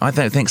can. I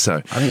don't think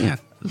so. I think you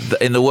can.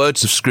 In the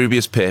words of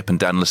Scroobius Pip and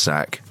Dan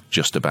Lassac,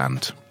 just a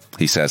band.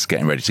 He says,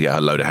 getting ready to get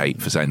a load of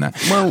hate for saying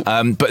that. Well,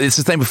 but it's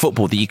the same with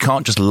football, that you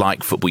can't just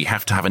like football. You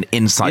have to have an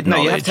inside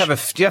knowledge.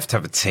 You have to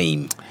have a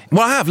team.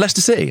 Well, I have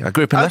Leicester City. I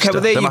grew up in Leicester. Okay,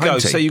 well, there They're you my go. home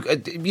So,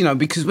 team. you know,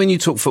 because when you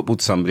talk football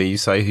to somebody, you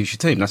say, who's your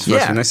team? That's the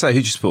first thing they say.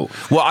 Who's your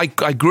sport? Well, I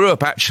grew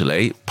up,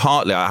 actually,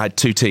 partly I had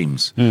two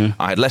teams.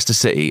 I had Leicester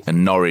City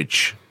and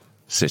Norwich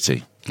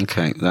City.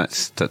 Okay,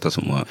 that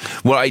doesn't work.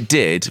 Well, I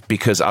did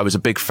because I was a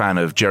big fan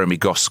of Jeremy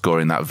Goss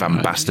scoring that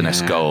Van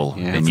Basten-esque goal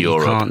in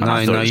Europe. No,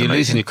 you're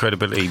losing your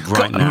credibility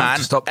right now. Man,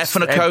 stop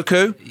effing a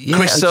Koku,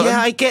 Chris Sutton. Yeah,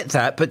 I get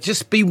that, but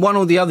just be one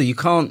or the other. You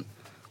can't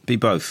be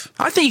both.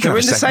 I think you can They're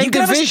have in the same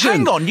division.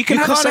 Hang on, you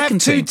can't have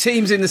two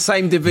teams in the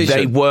same division.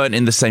 They weren't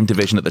in the same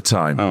division at the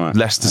time. Right.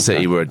 Leicester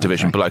City were a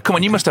division below. Come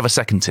on, you must have a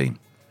second team.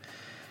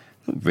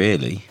 Not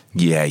really.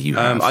 Yeah, you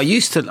have. I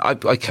used to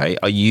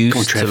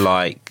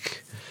like...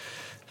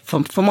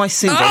 For my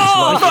sins,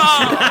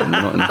 I'm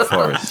not in the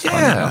Forest.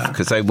 Yeah.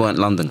 Because they weren't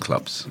London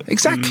clubs.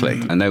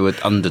 Exactly. And they were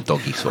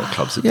underdoggy sort of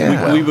clubs.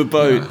 We were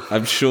both,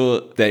 I'm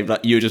sure, Dave,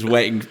 like you were just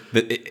waiting.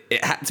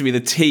 It had to be the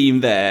team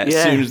there.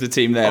 As soon as the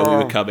team there, we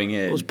were coming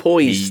in. It was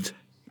poised.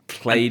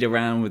 Played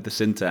around with the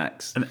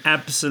syntax. An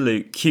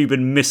absolute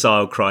Cuban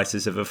missile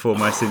crisis of a For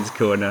My Sins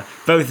corner.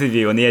 Both of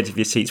you on the edge of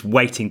your seats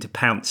waiting to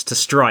pounce, to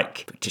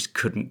strike, but just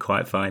couldn't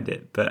quite find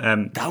it. But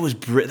that was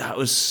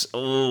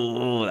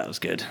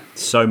good.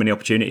 So many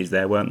opportunities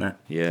there, weren't there?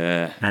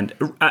 Yeah.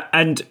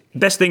 And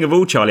best thing of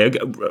all, Charlie,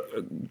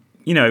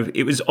 you know,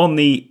 it was on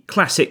the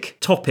classic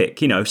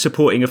topic, you know,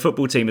 supporting a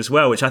football team as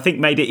well, which I think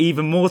made it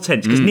even more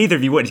tense because neither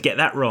of you wanted to get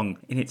that wrong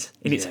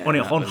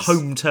on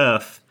home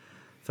turf.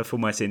 For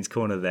My Sins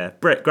corner there.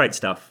 Great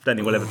stuff. Don't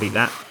think we'll ever beat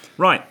that.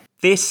 Right,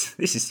 this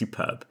is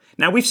superb.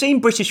 Now, we've seen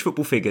British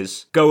football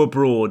figures go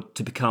abroad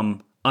to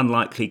become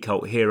unlikely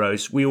cult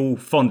heroes. We all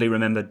fondly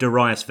remember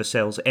Darius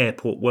Vassell's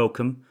airport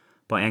welcome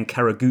by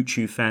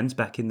Ankara-Gucci fans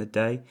back in the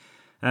day.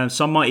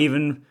 Some might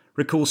even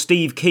recall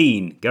Steve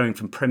Keane going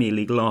from Premier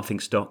League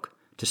laughingstock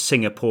to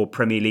Singapore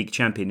Premier League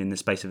champion in the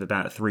space of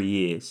about 3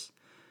 years.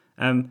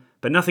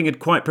 But nothing had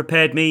quite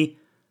prepared me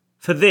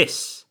for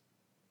this.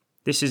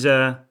 This is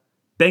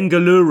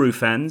Bengaluru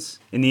fans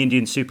in the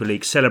Indian Super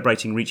League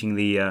celebrating reaching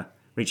the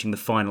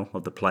final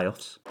of the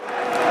playoffs.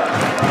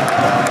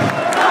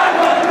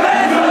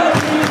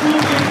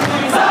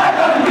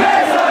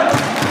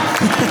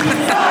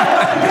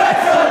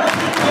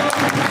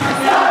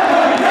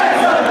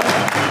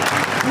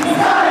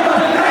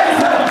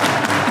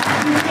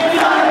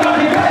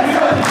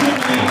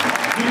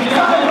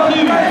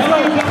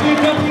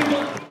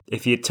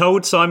 If you had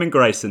told Simon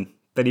Grayson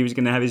that he was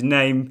going to have his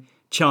name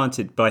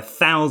chanted by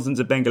thousands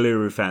of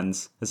Bengaluru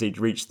fans as he'd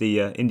reached the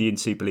Indian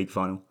Super League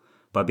final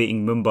by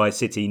beating Mumbai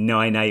City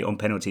 9-8 on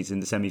penalties in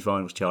the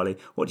semi-finals, Charlie,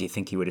 what do you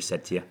think he would have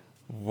said to you?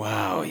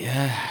 Wow,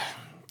 yeah.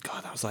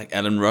 God, that was like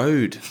Ellen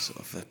Road,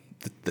 sort of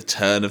the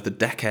turn of the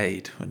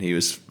decade when he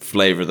was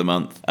Flavour of the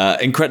Month.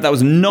 That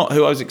was not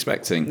who I was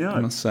expecting, I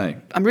must say.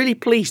 I'm really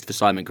pleased for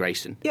Simon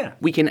Grayson. Yeah.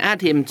 We can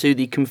add him to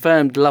the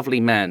confirmed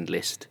lovely man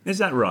list. Is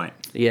that right?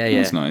 Yeah.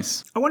 That's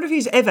nice. I wonder if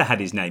he's ever had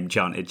his name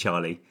chanted,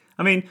 Charlie.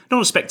 I mean,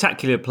 not a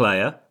spectacular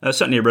player,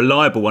 certainly a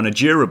reliable one, a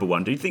durable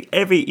one. Do you think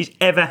he's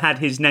ever had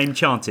his name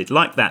chanted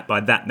like that by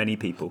that many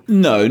people?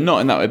 No, not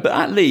in that way. But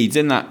at Leeds,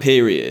 in that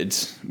period,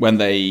 when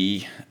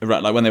they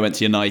went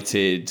to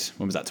United,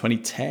 when was that,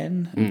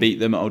 2010? And beat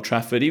them at Old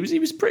Trafford, he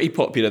was pretty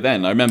popular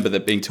then. I remember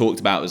that being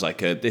talked about as like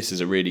this is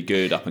a really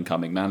good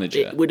up-and-coming manager.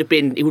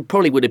 It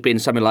probably would have been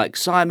something like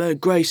Simon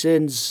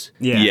Grayson's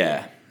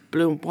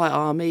Blue and White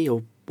Army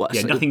or what?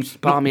 Yeah, nothing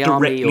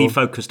directly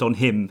focused on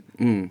him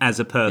as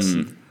a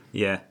person.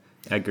 Yeah,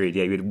 agreed.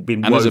 Yeah, he would have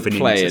been woven as a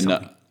player, into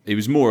something. He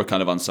was more a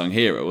kind of unsung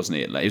hero, wasn't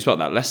he? He was part of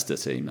that Leicester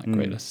team, that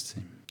great Leicester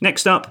team.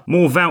 Next up,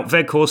 more Wout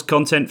Weghorst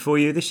content for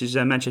you. This is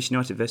Manchester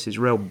United versus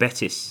Real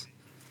Betis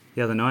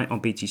the other night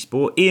on BT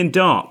Sport. Ian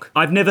Darke.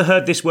 I've never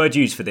heard this word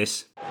used for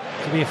this.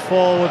 To be a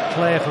forward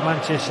player for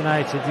Manchester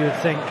United, you would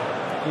think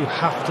you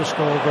have to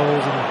score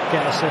goals and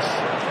get assists.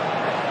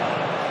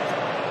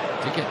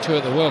 Did get two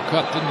at the World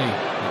Cup, didn't he?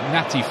 A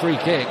natty free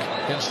kick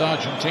against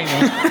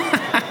Argentina.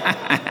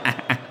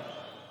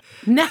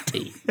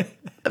 Natty?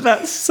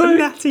 That's so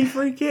natty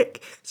free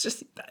kick. It's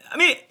just, I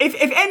mean, if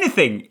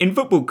anything in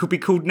football could be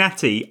called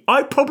natty,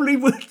 I probably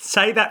would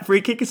say that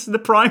free kick is the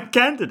prime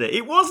candidate.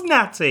 It was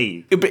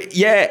natty. But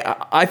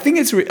yeah, I think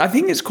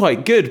it's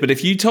quite good. But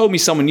if you told me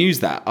someone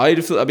used that, I'd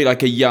have thought that'd be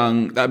like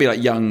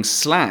young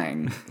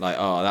slang. Like,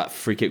 oh, that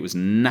free kick was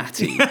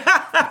natty.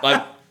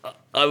 Like,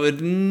 I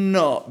would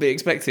not be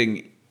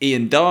expecting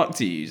Ian Darke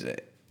to use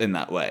it in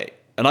that way.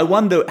 And I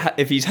wonder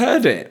if he's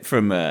heard it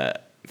from there,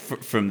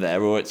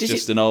 or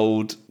it's an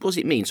old... What does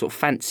it mean, sort of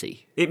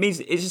fancy? It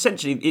means, it's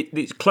essentially,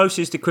 its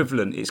closest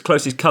equivalent, its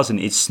closest cousin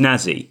is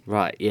snazzy.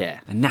 Right, yeah.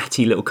 A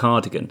natty little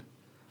cardigan.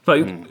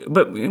 But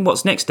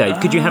what's next,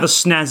 Dave? Could you have a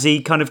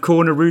snazzy kind of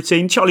corner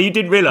routine? Charlie, you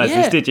didn't realise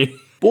this, did you?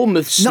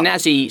 Bournemouth's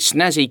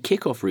snazzy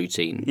kickoff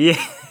routine.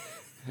 Yeah.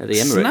 At the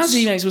Emirates.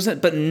 Snazzy makes more sense,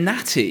 but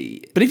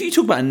natty. But if you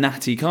talk about a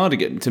natty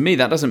cardigan, to me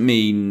that doesn't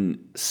mean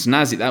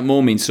snazzy. That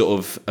more means sort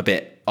of a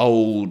bit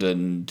old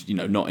and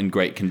not in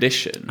great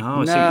condition.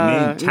 Oh, I see what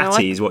you mean.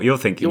 Tatty is what you're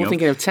thinking. You're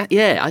thinking of tatty.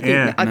 Yeah,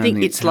 I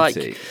think it's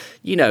tatty.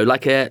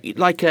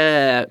 like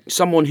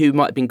someone who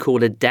might have been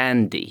called a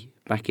dandy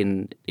back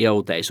in the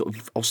old days, sort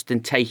of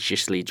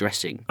ostentatiously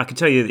dressing. I can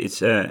tell you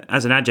it's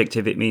as an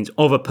adjective, it means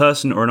of a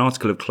person or an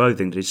article of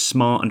clothing that is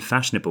smart and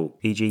fashionable,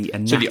 e.g. a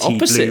natty blue blazer. So the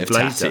opposite of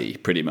tatty,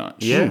 pretty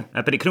much. Yeah,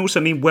 but it can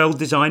also mean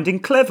well-designed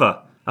and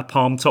clever. A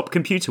palm-top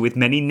computer with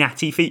many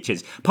natty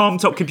features.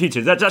 Palm-top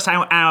computer, that's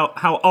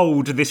how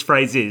old this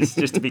phrase is,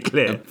 just to be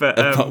clear.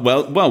 But,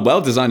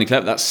 well-designed and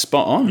clever, that's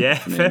spot on. Yeah,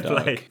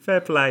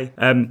 fair play.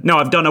 No,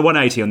 I've done a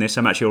 180 on this,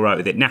 I'm actually all right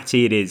with it.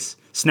 Natty it is.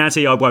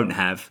 Snazzy I won't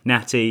have.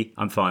 Natty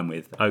I'm fine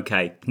with.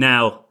 Okay,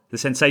 now... the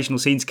sensational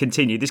scenes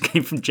continue. This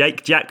came from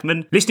Jake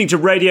Jackman, listening to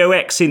Radio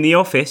X in the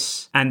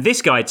office, and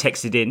this guy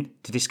texted in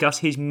to discuss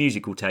his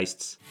musical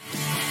tastes.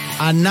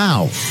 And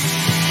now,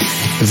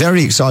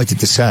 very excited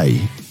to say,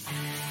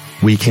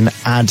 we can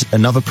add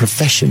another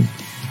profession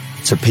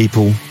to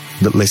people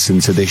that listen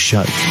to this show.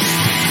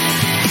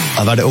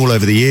 I've had it all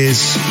over the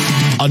years.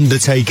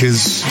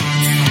 Undertakers,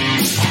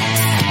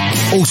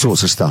 all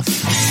sorts of stuff.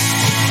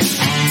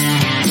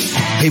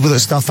 People that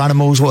stuff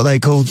animals, what are they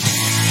called?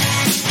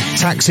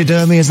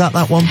 Taxidermy, is that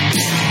one?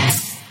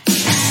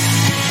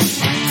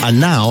 And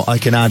now I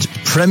can add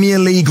Premier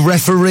League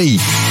referee.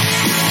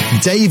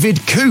 David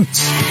Coote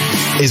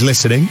is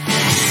listening.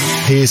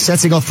 He is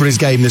setting off for his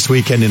game this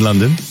weekend in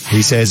London.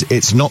 He says,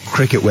 it's not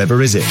cricket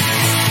weather, is it?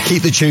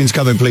 Keep the tunes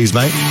coming, please,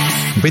 mate.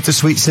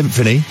 Bittersweet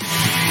Symphony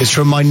is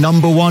from my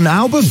 #1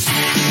 album.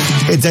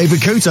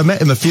 David Coote, I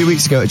met him a few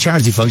weeks ago at a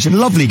charity function.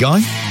 Lovely guy.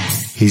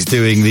 He's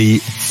doing the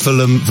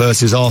Fulham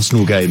versus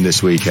Arsenal game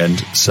this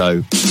weekend.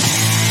 So...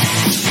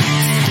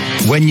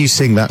 when you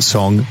sing that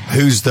song,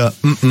 who's the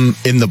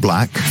in the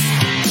black?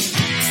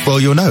 Well,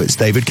 you'll know it's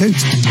David Coote.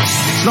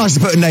 It's nice to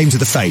put a name to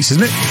the face,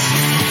 isn't it?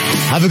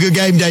 Have a good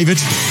game, David.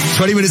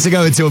 20 minutes to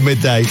go until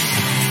midday.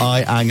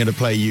 I am going to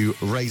play you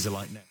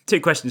Razorlight now. 2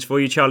 questions for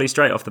you, Charlie,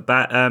 straight off the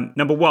bat.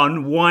 Number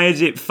 1, why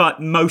is it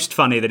most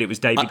funny that it was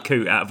David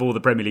Coote out of all the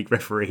Premier League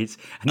referees?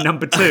 And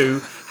number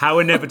 2, how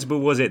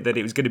inevitable was it that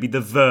it was going to be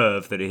the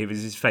Verve that it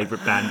was his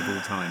favourite band of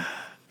all time?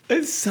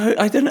 It's so,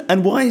 I don't know,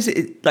 and why is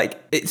it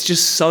it's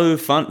just so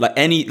fun?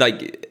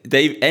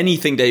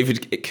 Anything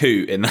David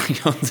Coote in that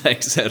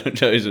context said or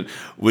chosen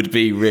would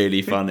be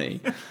really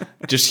funny.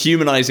 Just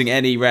humanising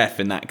any ref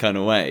in that kind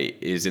of way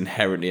is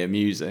inherently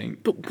amusing.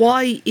 But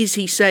why is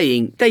he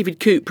saying David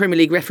Coote, Premier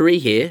League referee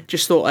here?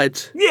 Just thought I'd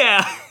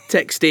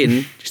text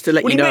in just to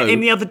let you know. He met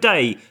him the other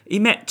day. He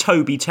met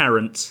Toby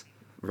Tarrant.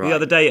 Right. The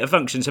other day at a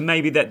function, so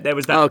maybe there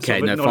was that sort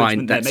of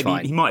acknowledgement there. Maybe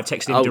fine. He might have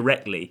texted him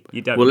directly.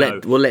 You don't know.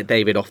 We'll let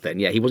David off then.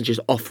 Yeah, he wasn't just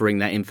offering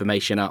that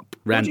information up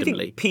randomly.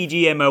 What do you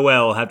think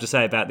PGMOL have to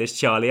say about this,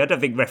 Charlie? I don't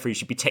think referees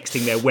should be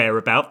texting their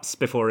whereabouts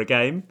before a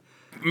game.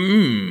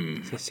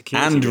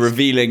 And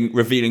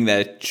revealing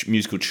their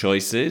musical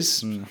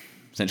choices,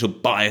 potential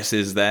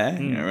biases there.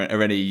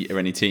 Are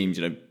any teams,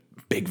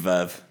 big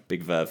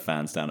Verve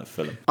fans down at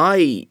Fulham?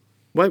 I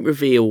won't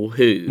reveal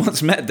who.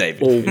 Once met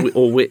David,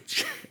 or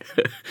which.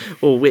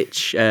 or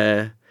which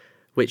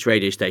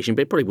radio station,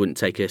 but it probably wouldn't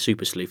take a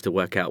super sleuth to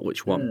work out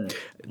which one.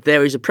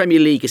 There is a Premier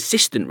League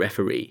assistant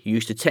referee who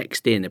used to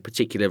text in a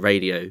particular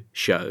radio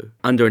show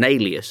under an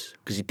alias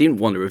because he didn't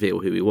want to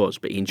reveal who he was,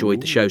 but he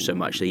enjoyed the show so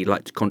much that he'd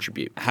like to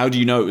contribute. How do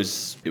you know it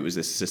was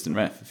this assistant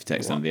ref if you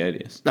text under the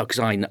alias? No, because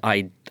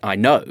I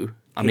know.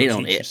 I'm in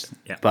on it,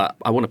 but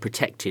I want to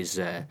protect his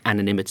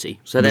anonymity.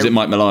 So was it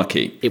Mike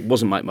Malarkey? It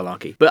wasn't Mike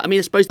Malarkey. But,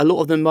 I suppose a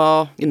lot of them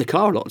are in the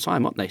car a lot of the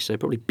time, aren't they? So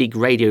probably big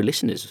radio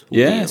listeners.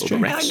 That's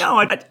true.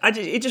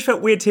 It just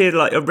felt weird to hear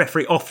a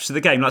referee off to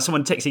the game, like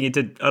someone texting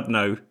into, I don't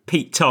know,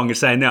 Pete Tong and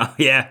saying,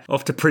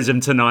 off to Prism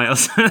tonight or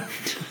something.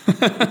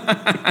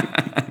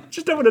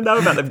 Just don't want to know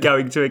about them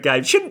going to a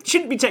game.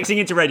 Shouldn't be texting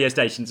into radio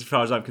stations as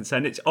far as I'm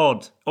concerned. It's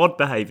odd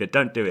behaviour.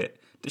 Don't do it.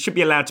 It should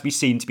be allowed to be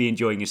seen to be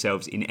enjoying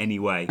yourselves in any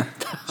way.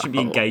 Should be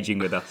engaging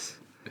with us.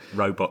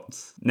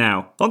 robots.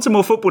 Now, on to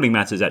more footballing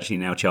matters actually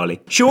now,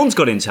 Charlie. Sean's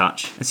got in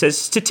touch and says,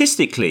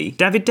 statistically,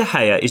 David De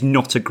Gea is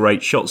not a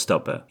great shot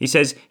stopper. He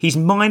says he's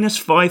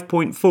minus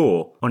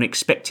 5.4 on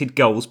expected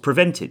goals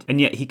prevented, and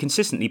yet he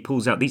consistently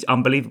pulls out these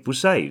unbelievable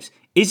saves.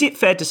 Is it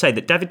fair to say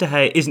that David De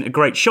Gea isn't a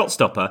great shot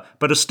stopper,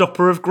 but a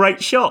stopper of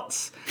great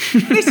shots?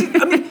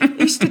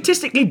 He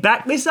statistically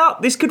backed this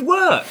up. This could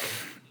work.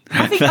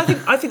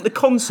 I think the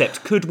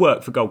concept could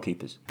work for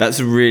goalkeepers.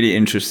 That's a really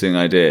interesting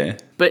idea.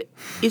 But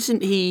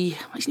isn't he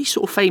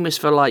sort of famous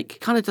for like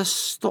kind of just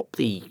stop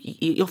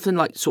he often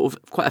like sort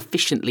of quite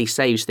efficiently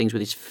saves things with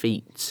his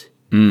feet,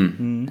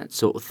 that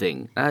sort of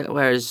thing.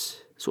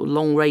 Whereas sort of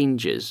long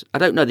rangers, I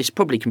don't know, this is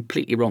probably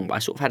completely wrong, but I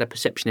sort of had a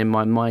perception in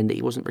my mind that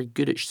he wasn't very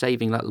good at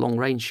saving like long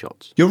range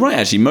shots. You're right,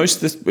 actually.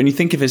 Most of when you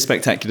think of his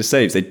spectacular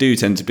saves, they do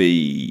tend to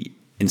be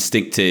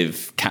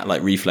instinctive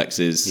cat-like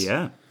reflexes.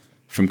 Yeah.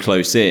 From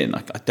close in.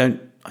 I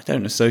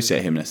don't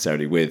associate him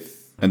necessarily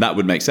with, and that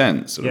would make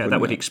sense. That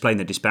would explain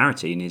the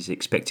disparity in his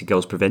expected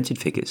goals prevented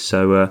figures.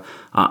 So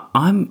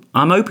I'm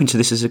open to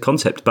this as a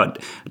concept,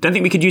 but I don't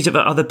think we could use it for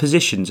other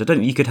positions. I don't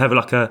think you could have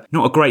like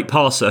not a great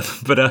passer,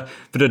 but a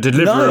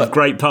deliverer of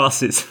great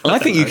passes. I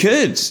think you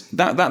could.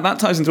 That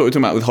ties into what we're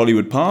talking about with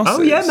Hollywood passes.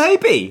 Oh yeah,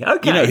 maybe.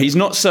 Okay. You know, he's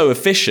not so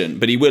efficient,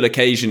 but he will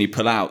occasionally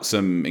pull out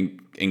some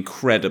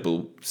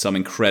incredible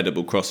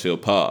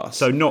crossfield pass.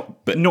 So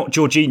not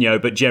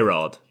Jorginho, but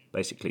Gerrard.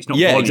 Basically, it's not.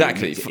 Yeah, volume,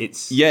 exactly.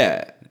 It's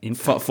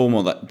far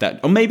more that,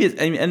 or maybe,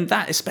 and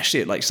that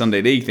especially at like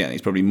Sunday League thing, I think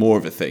it's probably more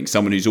of a thing.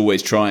 Someone who's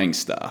always trying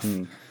stuff.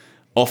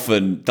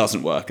 Often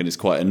doesn't work and is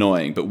quite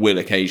annoying, but will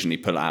occasionally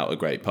pull out a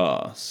great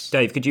pass.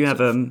 Dave, could you have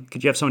a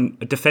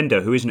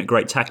defender who isn't a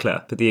great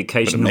tackler, but the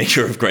occasional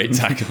maker of great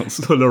tackles,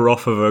 puller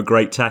off of a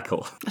great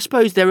tackle? I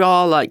suppose there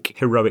are like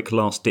heroic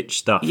last ditch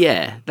stuff.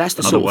 Yeah, that's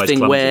the sort of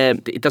thing where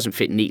it doesn't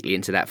fit neatly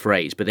into that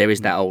phrase, but there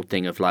is that old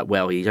thing of like,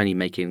 well, he's only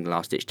making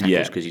last ditch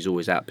tackles because he's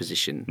always out of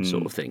position,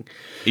 sort of thing.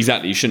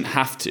 Exactly, you shouldn't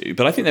have to,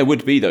 but I think there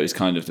would be those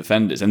kind of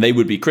defenders, and they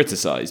would be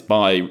criticised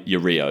by your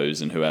Rios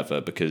and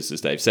whoever because,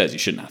 as Dave says, you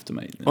shouldn't have to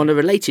make them. On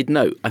a related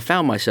note, I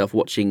found myself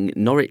watching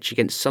Norwich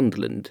against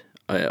Sunderland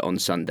on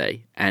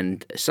Sunday,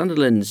 and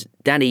Sunderland's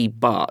Danny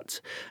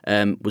Bart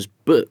was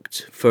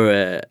booked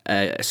for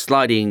a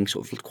sliding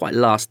sort of quite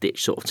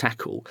last-ditch sort of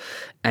tackle,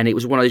 and it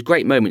was one of those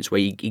great moments where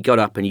he got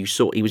up and you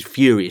saw he was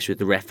furious with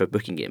the ref for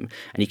booking him,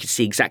 and you could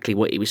see exactly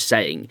what he was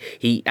saying.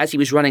 As he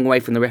was running away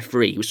from the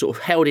referee, he sort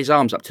of held his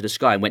arms up to the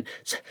sky and went,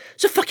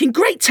 "It's a fucking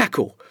great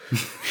tackle,"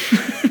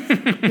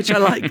 which I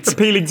liked.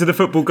 Appealing to the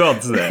football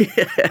gods there.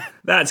 Yeah.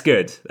 That's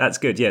good.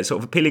 Yeah, sort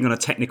of appealing on a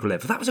technical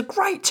level. That was a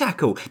great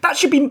tackle. That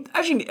should be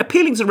actually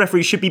appealing to the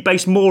referee should be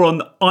based more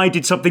on I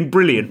did something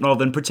brilliant rather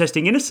than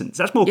protesting innocence.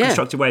 That's more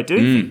constructive way of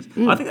doing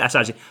things. I think that's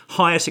actually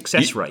higher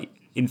success rate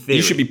in theory.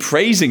 You should be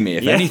praising me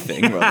if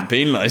anything rather than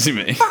penalising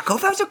me. Fuck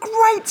off! That was a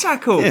great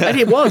tackle. Yeah. And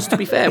it was. To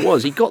be fair, it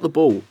was. He got the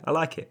ball. I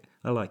like it.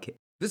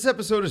 This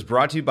episode is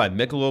brought to you by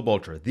Michelob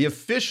Ultra, the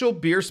official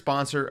beer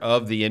sponsor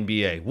of the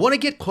NBA. Want to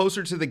get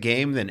closer to the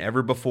game than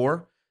ever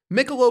before?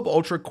 Michelob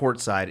Ultra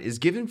Courtside is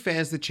giving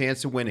fans the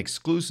chance to win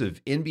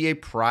exclusive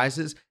NBA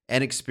prizes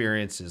and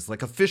experiences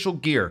like official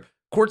gear,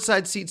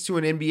 courtside seats to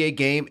an NBA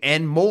game,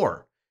 and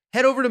more.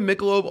 Head over to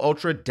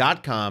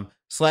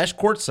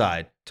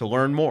MichelobUltra.com/courtside to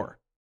learn more.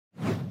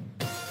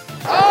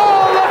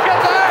 Oh, look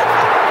at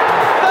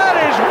that! That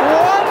is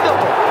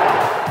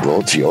wonderful!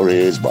 Brought to your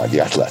ears by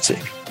The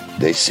Athletic.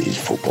 This is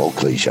Football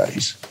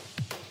Cliches.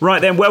 Right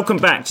then, welcome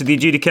back to the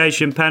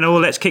adjudication panel.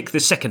 Let's kick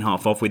the second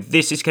half off with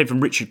this. This came from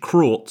Richard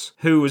Kraut,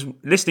 who was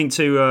listening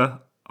to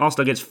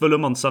Arsenal against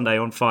Fulham on Sunday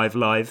on 5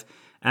 Live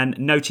and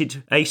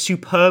noted a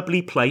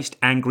superbly placed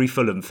angry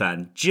Fulham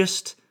fan,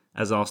 just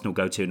as Arsenal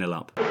go 2-0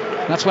 up.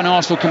 That's when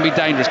Arsenal can be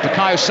dangerous.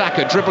 Bukayo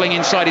Saka dribbling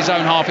inside his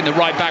own half in the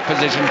right back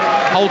position,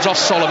 holds off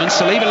Solomon.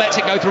 Saliba lets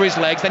it go through his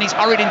legs, then he's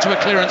hurried into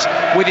a clearance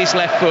with his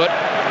left foot.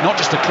 Not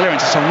just a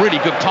clearance, it's a really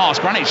good pass.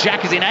 Granit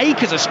Xhaka is in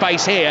acres of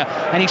space here,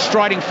 and he's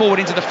striding forward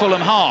into the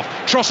Fulham half.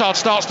 Trossard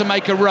starts to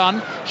make a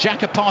run.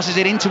 Xhaka passes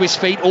it into his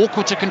feet,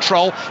 awkward to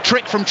control.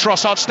 Trick from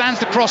Trossard, stands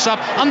the cross up.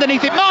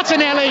 Underneath it,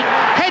 Martinelli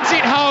heads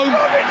it home,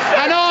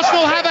 and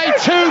Arsenal have a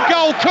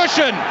 2-goal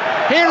cushion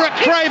here at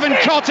Craven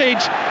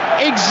Cottage.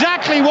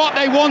 Exactly what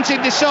they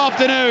wanted this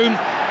afternoon,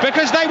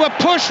 because they were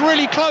pushed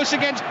really close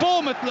against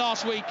Bournemouth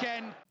last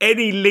weekend.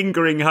 Any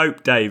lingering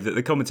hope, Dave, that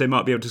the commentator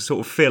might be able to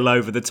sort of fill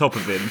over the top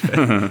of him?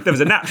 There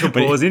was a natural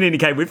pause, and then he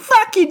came with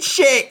fucking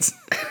shit.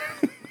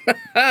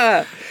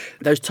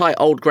 Those tight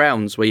old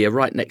grounds where you're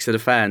right next to the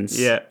fans.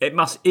 Yeah, it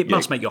must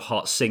make your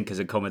heart sink as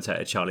a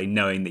commentator, Charlie,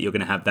 knowing that you're going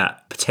to have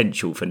that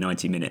potential for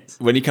 90 minutes.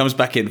 When he comes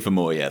back in for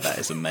more, that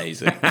is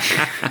amazing.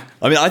 I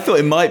mean, I thought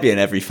it might be in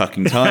every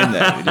fucking time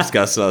that we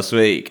discussed last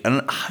week,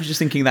 and I was just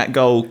thinking that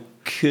goal.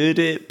 Could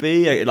it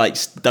be like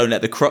don't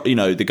let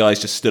the guys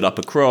just stood up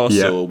across,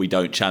 or we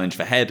don't challenge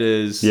for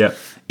headers? Yeah,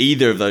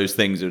 either of those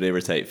things would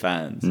irritate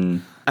fans.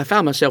 I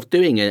found myself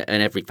doing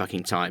an every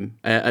fucking time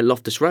at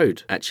Loftus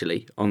Road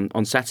actually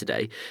on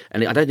Saturday,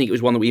 and I don't think it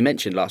was one that we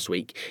mentioned last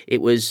week.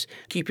 It was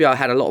QPR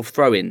had a lot of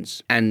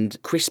throw-ins, and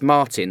Chris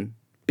Martin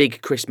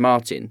big Chris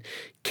Martin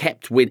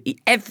kept winning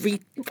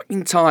every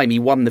fucking time he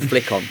won the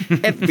flick on.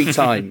 Every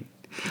time.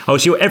 Oh,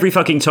 so you're every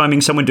fucking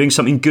timing someone doing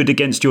something good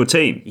against your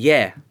team?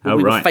 Yeah.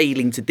 We were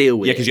failing to deal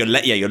with it. Yeah, because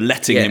you're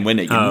letting him win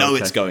it. You know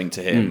okay. it's going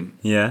to him.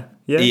 Yeah.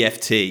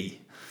 EFT.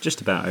 Just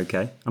about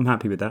okay. I'm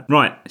happy with that.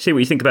 Right, see what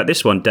you think about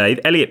this one, Dave.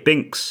 Elliot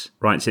Binks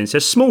writes in,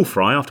 says, small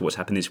fry after what's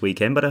happened this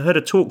weekend, but I heard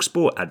a Talk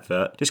Sport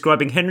advert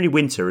describing Henry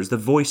Winter as the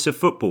voice of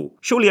football.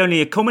 Surely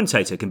only a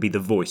commentator can be the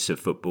voice of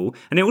football.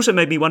 And it also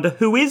made me wonder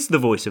who is the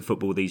voice of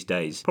football these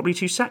days. Probably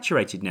too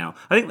saturated now.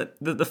 I think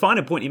that the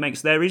final point he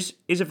makes there is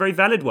a very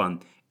valid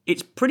one.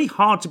 It's pretty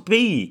hard to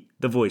be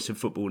the voice of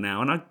football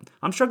now, and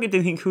I'm struggling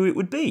to think who it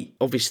would be.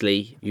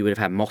 Obviously, you would have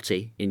had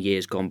Motti in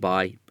years gone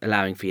by,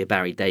 allowing for your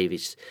Barry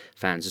Davies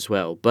fans as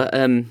well. But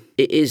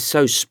it is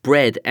so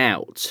spread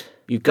out.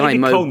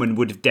 David Coleman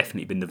would have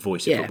definitely been the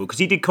voice of football because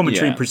he did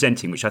commentary and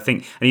presenting, which I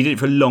think, and he did it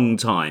for a long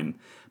time.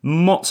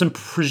 Motson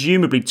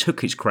presumably took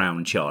his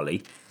crown,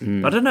 Charlie.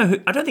 I don't know.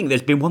 I don't think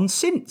there's been one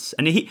since.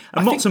 And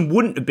Motson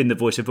wouldn't have been the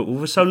voice of football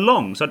for so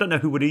long, so I don't know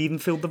who would have even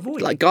filled the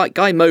void. Like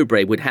Guy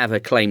Mowbray would have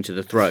a claim to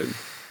the throne,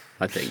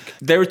 I think.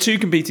 There are two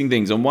competing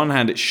things. On one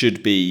hand, it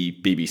should be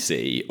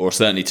BBC or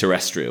certainly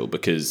terrestrial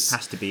because... It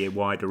has to be a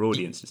wider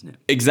audience, doesn't it?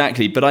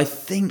 Exactly. But I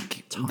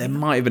think there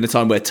might have been a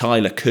time where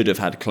Tyler could have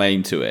had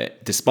claim to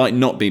it, despite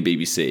not being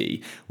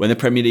BBC, when the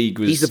Premier League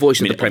was... He's the voice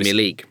of the Premier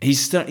League.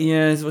 He's the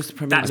voice of the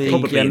Premier League. That's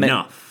probably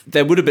enough.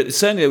 There would have been a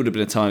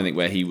time, I think,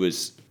 where he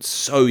was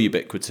so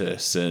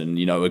ubiquitous and,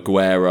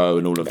 Aguero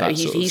and all of that sort of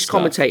stuff. He's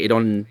commentated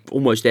on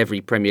almost every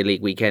Premier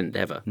League weekend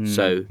ever.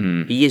 So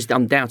he is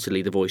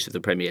undoubtedly the voice of the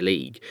Premier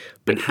League.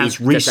 But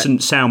has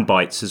recent sound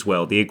bites as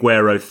well. The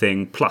Aguero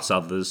thing plus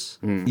others.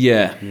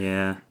 Yeah.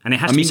 Yeah. And it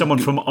has to be someone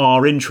from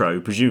our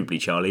intro, presumably,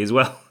 Charlie, as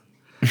well.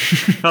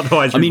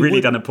 Otherwise, we've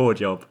really done a poor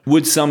job.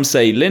 Would some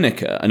say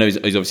Lineker? I know he's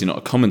obviously not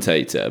a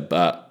commentator,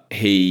 but...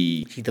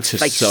 maybe he's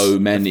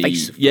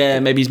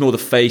more the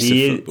face of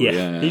football.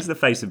 Yeah, he's the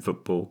face of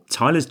football.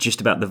 Tyler's just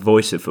about the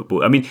voice of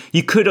football. I mean,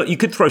 you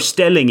could throw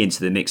Stelling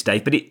into the mix,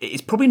 Dave, but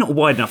it's probably not a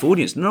wide enough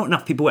audience. Not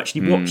enough people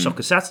actually watch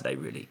Soccer Saturday,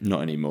 really.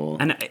 Not anymore.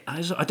 And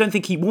I don't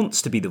think he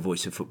wants to be the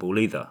voice of football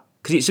either,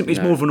 because it's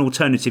more of an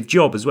alternative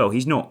job as well.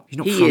 He's not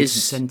front and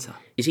centre.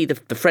 Is he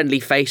the friendly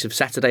face of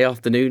Saturday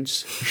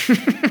afternoons?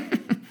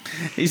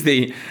 He's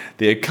the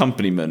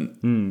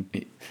accompaniment.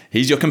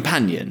 He's your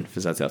companion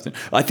for Saturday afternoon.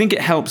 I think it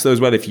helps though as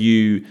well if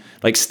you,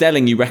 like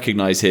Stelling, you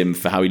recognise him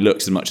for how he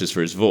looks as much as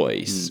for his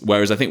voice.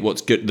 Whereas I think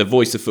what's good, the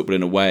voice of football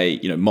in a way,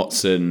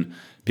 Motson,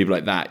 people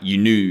like that, you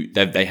knew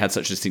they had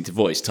such a distinctive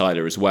voice.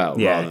 Tyler as well.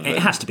 Yeah, it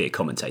has to be a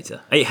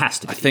commentator. It has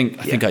to be. I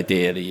think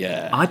ideally,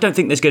 yeah. I don't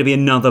think there's going to be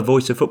another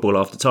voice of football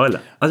after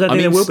Tyler. I don't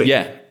think there will be.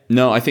 Yeah,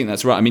 no, I think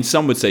that's right. I mean,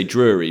 some would say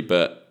Drury,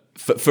 but.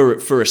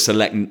 For a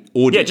select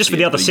audience. Yeah, just for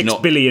the other 6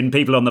 billion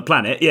people on the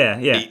planet. Yeah.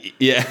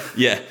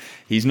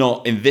 He's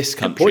not in this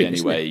country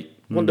anyway.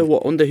 Wonder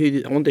who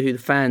the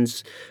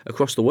fans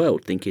across the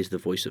world think is the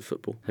voice of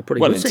football. They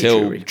probably would say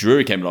until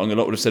Drury came along, a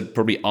lot would have said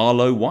probably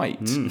Arlo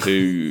White,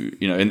 who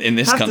in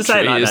this country you have to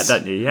say it like that,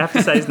 don't you? You have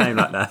to say his name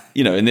like that.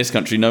 In this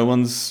country,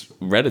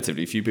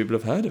 relatively few people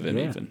have heard of him.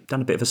 Even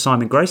done a bit of a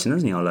Simon Grayson,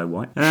 hasn't he, Arlo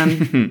White?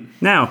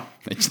 Now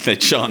they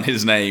chant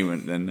his name,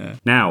 and then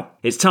now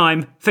it's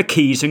time for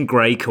Keys and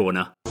Grey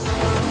Corner.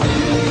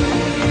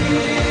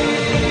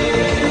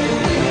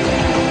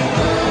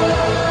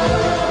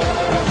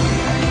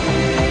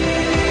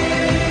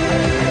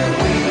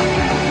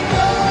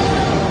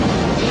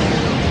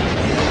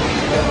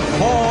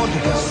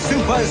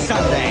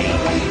 Sunday.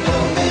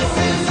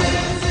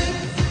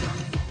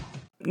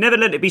 Never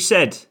let it be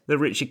said that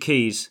Richard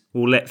Keys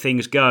will let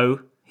things go.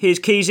 Here's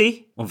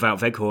Keysy on Wout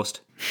Weghorst.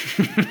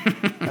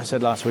 I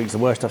said last week it's the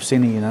worst I've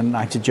seen in a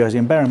United jersey.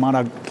 And bear in mind,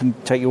 I can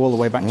take you all the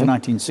way back to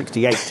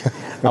 1968.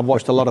 I've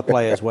watched a lot of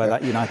players wear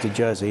that United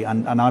jersey,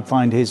 and I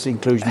find his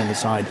inclusion in the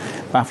side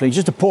baffling. He's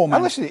just a poor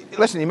man.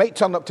 Listen, he might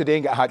turn up today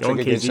and get a hat-trick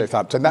against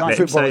Southampton. That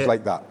football is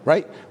like that,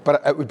 right?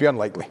 But it would be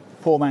unlikely.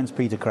 Poor man's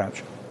Peter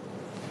Crouch.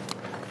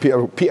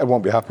 Peter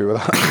won't be happy with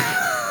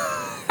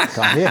that.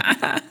 Can't hear.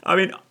 I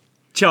mean,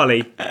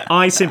 Charlie,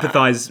 I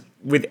sympathise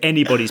with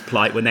anybody's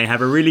plight when they have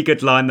a really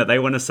good line that they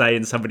want to say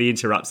and somebody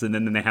interrupts them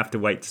and then they have to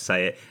wait to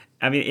say it.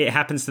 I mean, it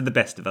happens to the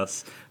best of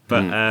us.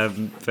 But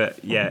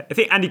yeah, I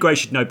think Andy Gray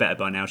should know better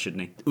by now,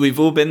 shouldn't he? We've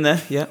all been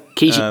there, yeah.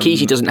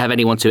 Keysy doesn't have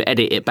anyone to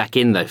edit it back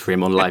in, though, for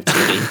him on live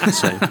TV.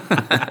 So.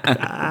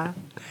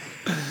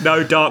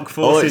 No dark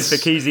forces for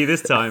Keysy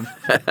this time.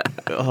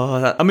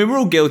 I mean, we're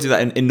all guilty of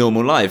that in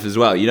normal life as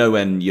well.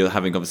 When you're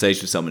having a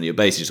conversation with someone, you're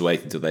basically just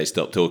waiting until they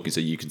stop talking so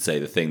you can say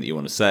the thing that you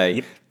want to say.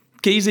 Yep.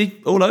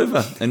 Keysy, all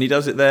over. And he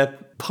does it there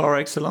par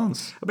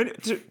excellence. I mean,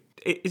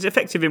 it's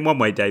effective in one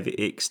way, Dave. It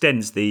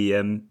extends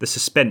the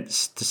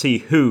suspense to see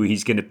who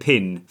he's going to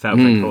pin Wout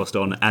Weghorst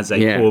on as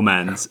a poor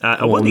man's.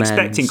 I wasn't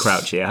expecting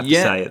Crouch here, I have to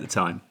say, at the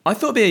time. I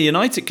thought it'd be a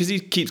United, because he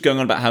keeps going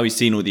on about how he's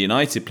seen all the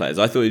United players.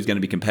 I thought he was going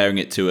to be comparing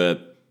it to a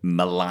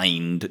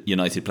maligned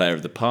United player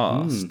of the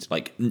past.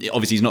 Like,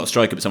 obviously he's not a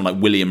striker, but someone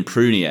like William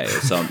Prunier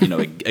or some,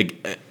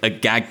 a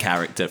gag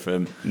character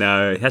from.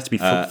 No, it has to be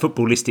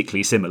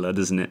footballistically similar,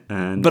 doesn't it?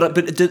 And but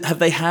have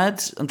they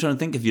had? I'm trying to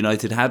think if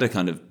United had a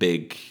kind of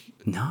big,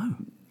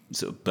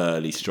 sort of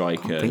burly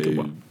striker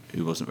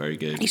who wasn't very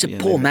good. He's a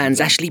poor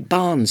man's Ashley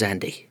Barnes,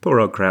 Andy.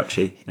 Poor old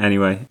Crouchy.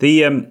 Anyway,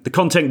 the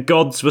content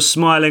gods were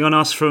smiling on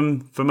us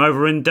from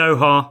over in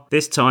Doha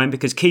this time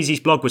because Keezy's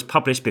blog was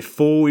published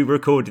before we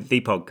recorded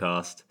the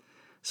podcast.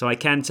 So I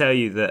can tell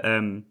you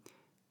that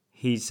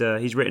he's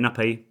written up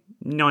a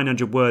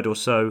 900-word or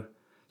so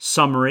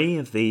summary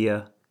of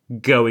the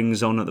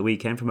goings on at the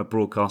weekend from a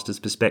broadcaster's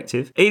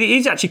perspective. It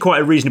is actually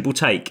quite a reasonable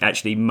take,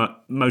 actually,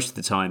 most of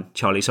the time,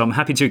 Charlie, so I'm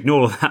happy to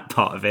ignore that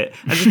part of it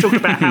and just talk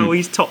about how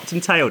he's topped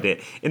and tailed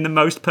it in the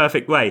most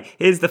perfect way.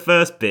 Here's the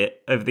first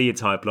bit of the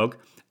entire blog.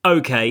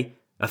 Okay,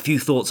 a few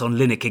thoughts on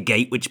Lineker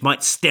Gate, which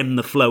might stem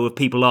the flow of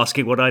people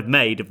asking what I've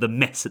made of the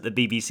mess at the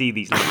BBC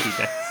these last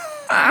few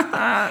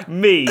days.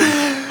 Me,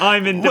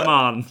 I'm in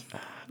demand.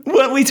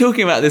 Weren't we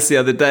talking about this the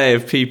other day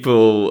of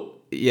people,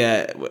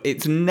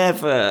 it's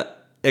never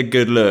a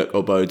good look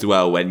or bodes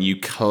well when you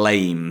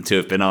claim to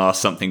have been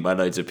asked something by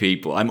loads of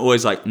people. I'm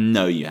always like,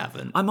 no, you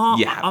haven't. I'm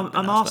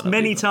asked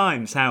many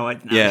times how I...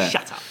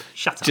 Shut up.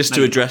 Just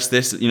to address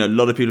this, a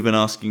lot of people have been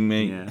asking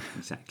me. Yeah,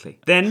 exactly.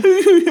 Then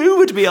who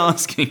would be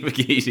asking for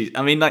Keezy?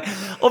 I mean, like,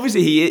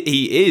 obviously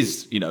he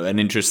is, an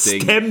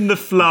interesting... Stem the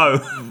flow.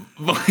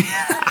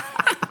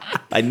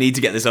 I need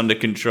to get this under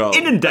control.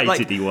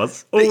 Inundated he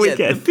was all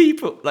weekend.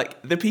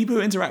 The people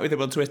who interact with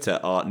him on Twitter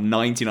are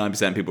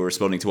 99% people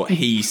responding to what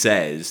he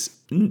says.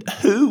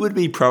 Who would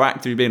be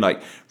proactively being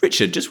like,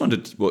 Richard, just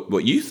wondered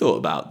what you thought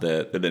about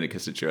the Lineker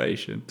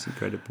situation? It's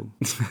incredible.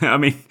 I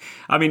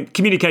mean,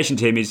 communication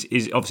to him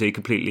is obviously a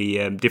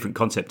completely different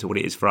concept to what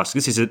it is for us.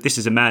 This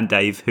is a man,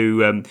 Dave,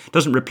 who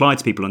doesn't reply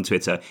to people on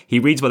Twitter. He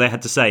reads what they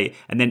had to say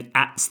and then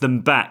ats them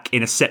back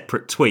in a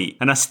separate tweet.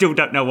 And I still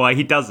don't know why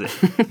he does it.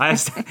 I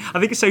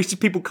think it's so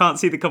people can't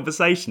see the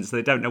conversation, so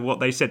they don't know what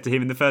they said to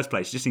him in the first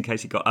place, just in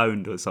case he got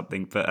owned or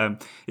something.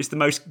 But it's the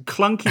most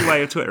clunky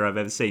way of Twitter I've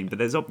ever seen. But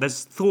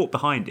there's thought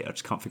behind it. I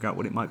just can't figure out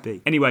what it might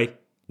be. Anyway,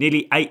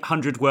 nearly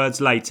 800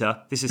 words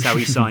later, this is how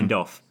he signed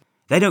off.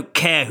 They don't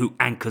care who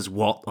anchors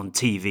what on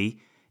TV.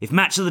 If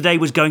Match of the Day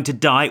was going to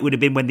die, it would have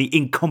been when the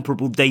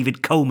incomparable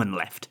David Coleman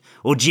left,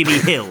 or Jimmy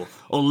Hill,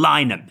 or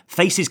Lynham.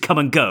 Faces come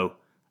and go,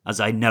 as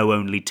I know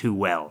only too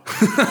well.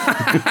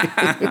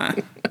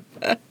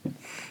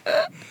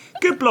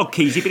 Good blog,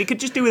 Keezy, but it could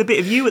just do with a bit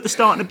of you at the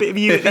start and a bit of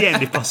you at the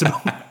end, if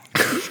possible.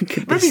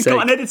 Maybe he's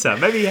got an editor.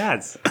 Maybe he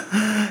has.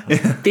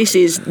 This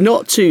is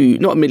not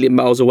a million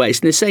miles away. It's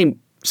in the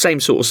same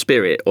sort of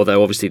spirit,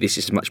 although obviously this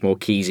is much more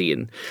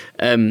Keezy.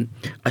 And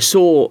I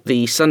saw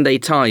the Sunday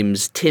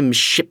Times' Tim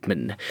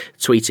Shipman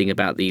tweeting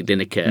about the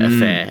Lineker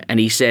affair,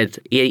 and he said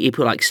he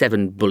put like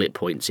 7 bullet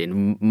points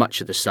in, much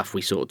of the stuff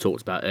we sort of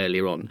talked about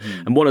earlier on.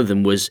 And one of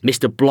them was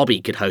Mr.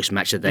 Blobby could host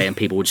Match of the Day and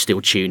people would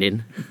still tune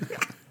in.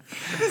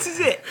 This is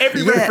it.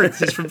 Every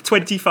reference is from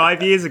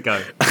 25 years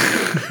ago.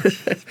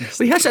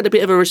 He has had a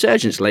bit of a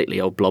resurgence lately,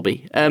 old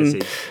Blobby.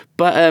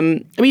 But I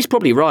mean, he's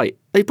probably right.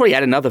 They probably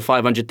had another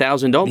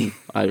 500,000 on,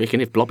 I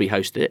reckon, if Blobby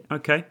hosted it.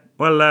 Okay.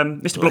 Well,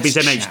 Mr. Blobby's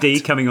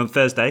MHD coming on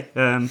Thursday.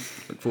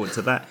 Look forward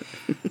to that.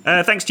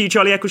 Thanks to you,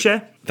 Charlie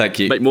Eccleshare. Thank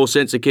you. Make more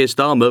sense of Keir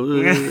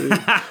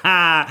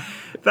Starmer.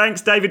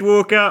 Thanks, David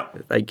Walker.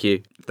 Thank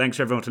you. Thanks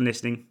for everyone for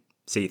listening.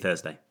 See you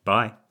Thursday.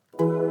 Bye.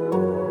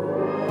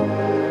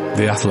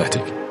 The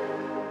Athletic.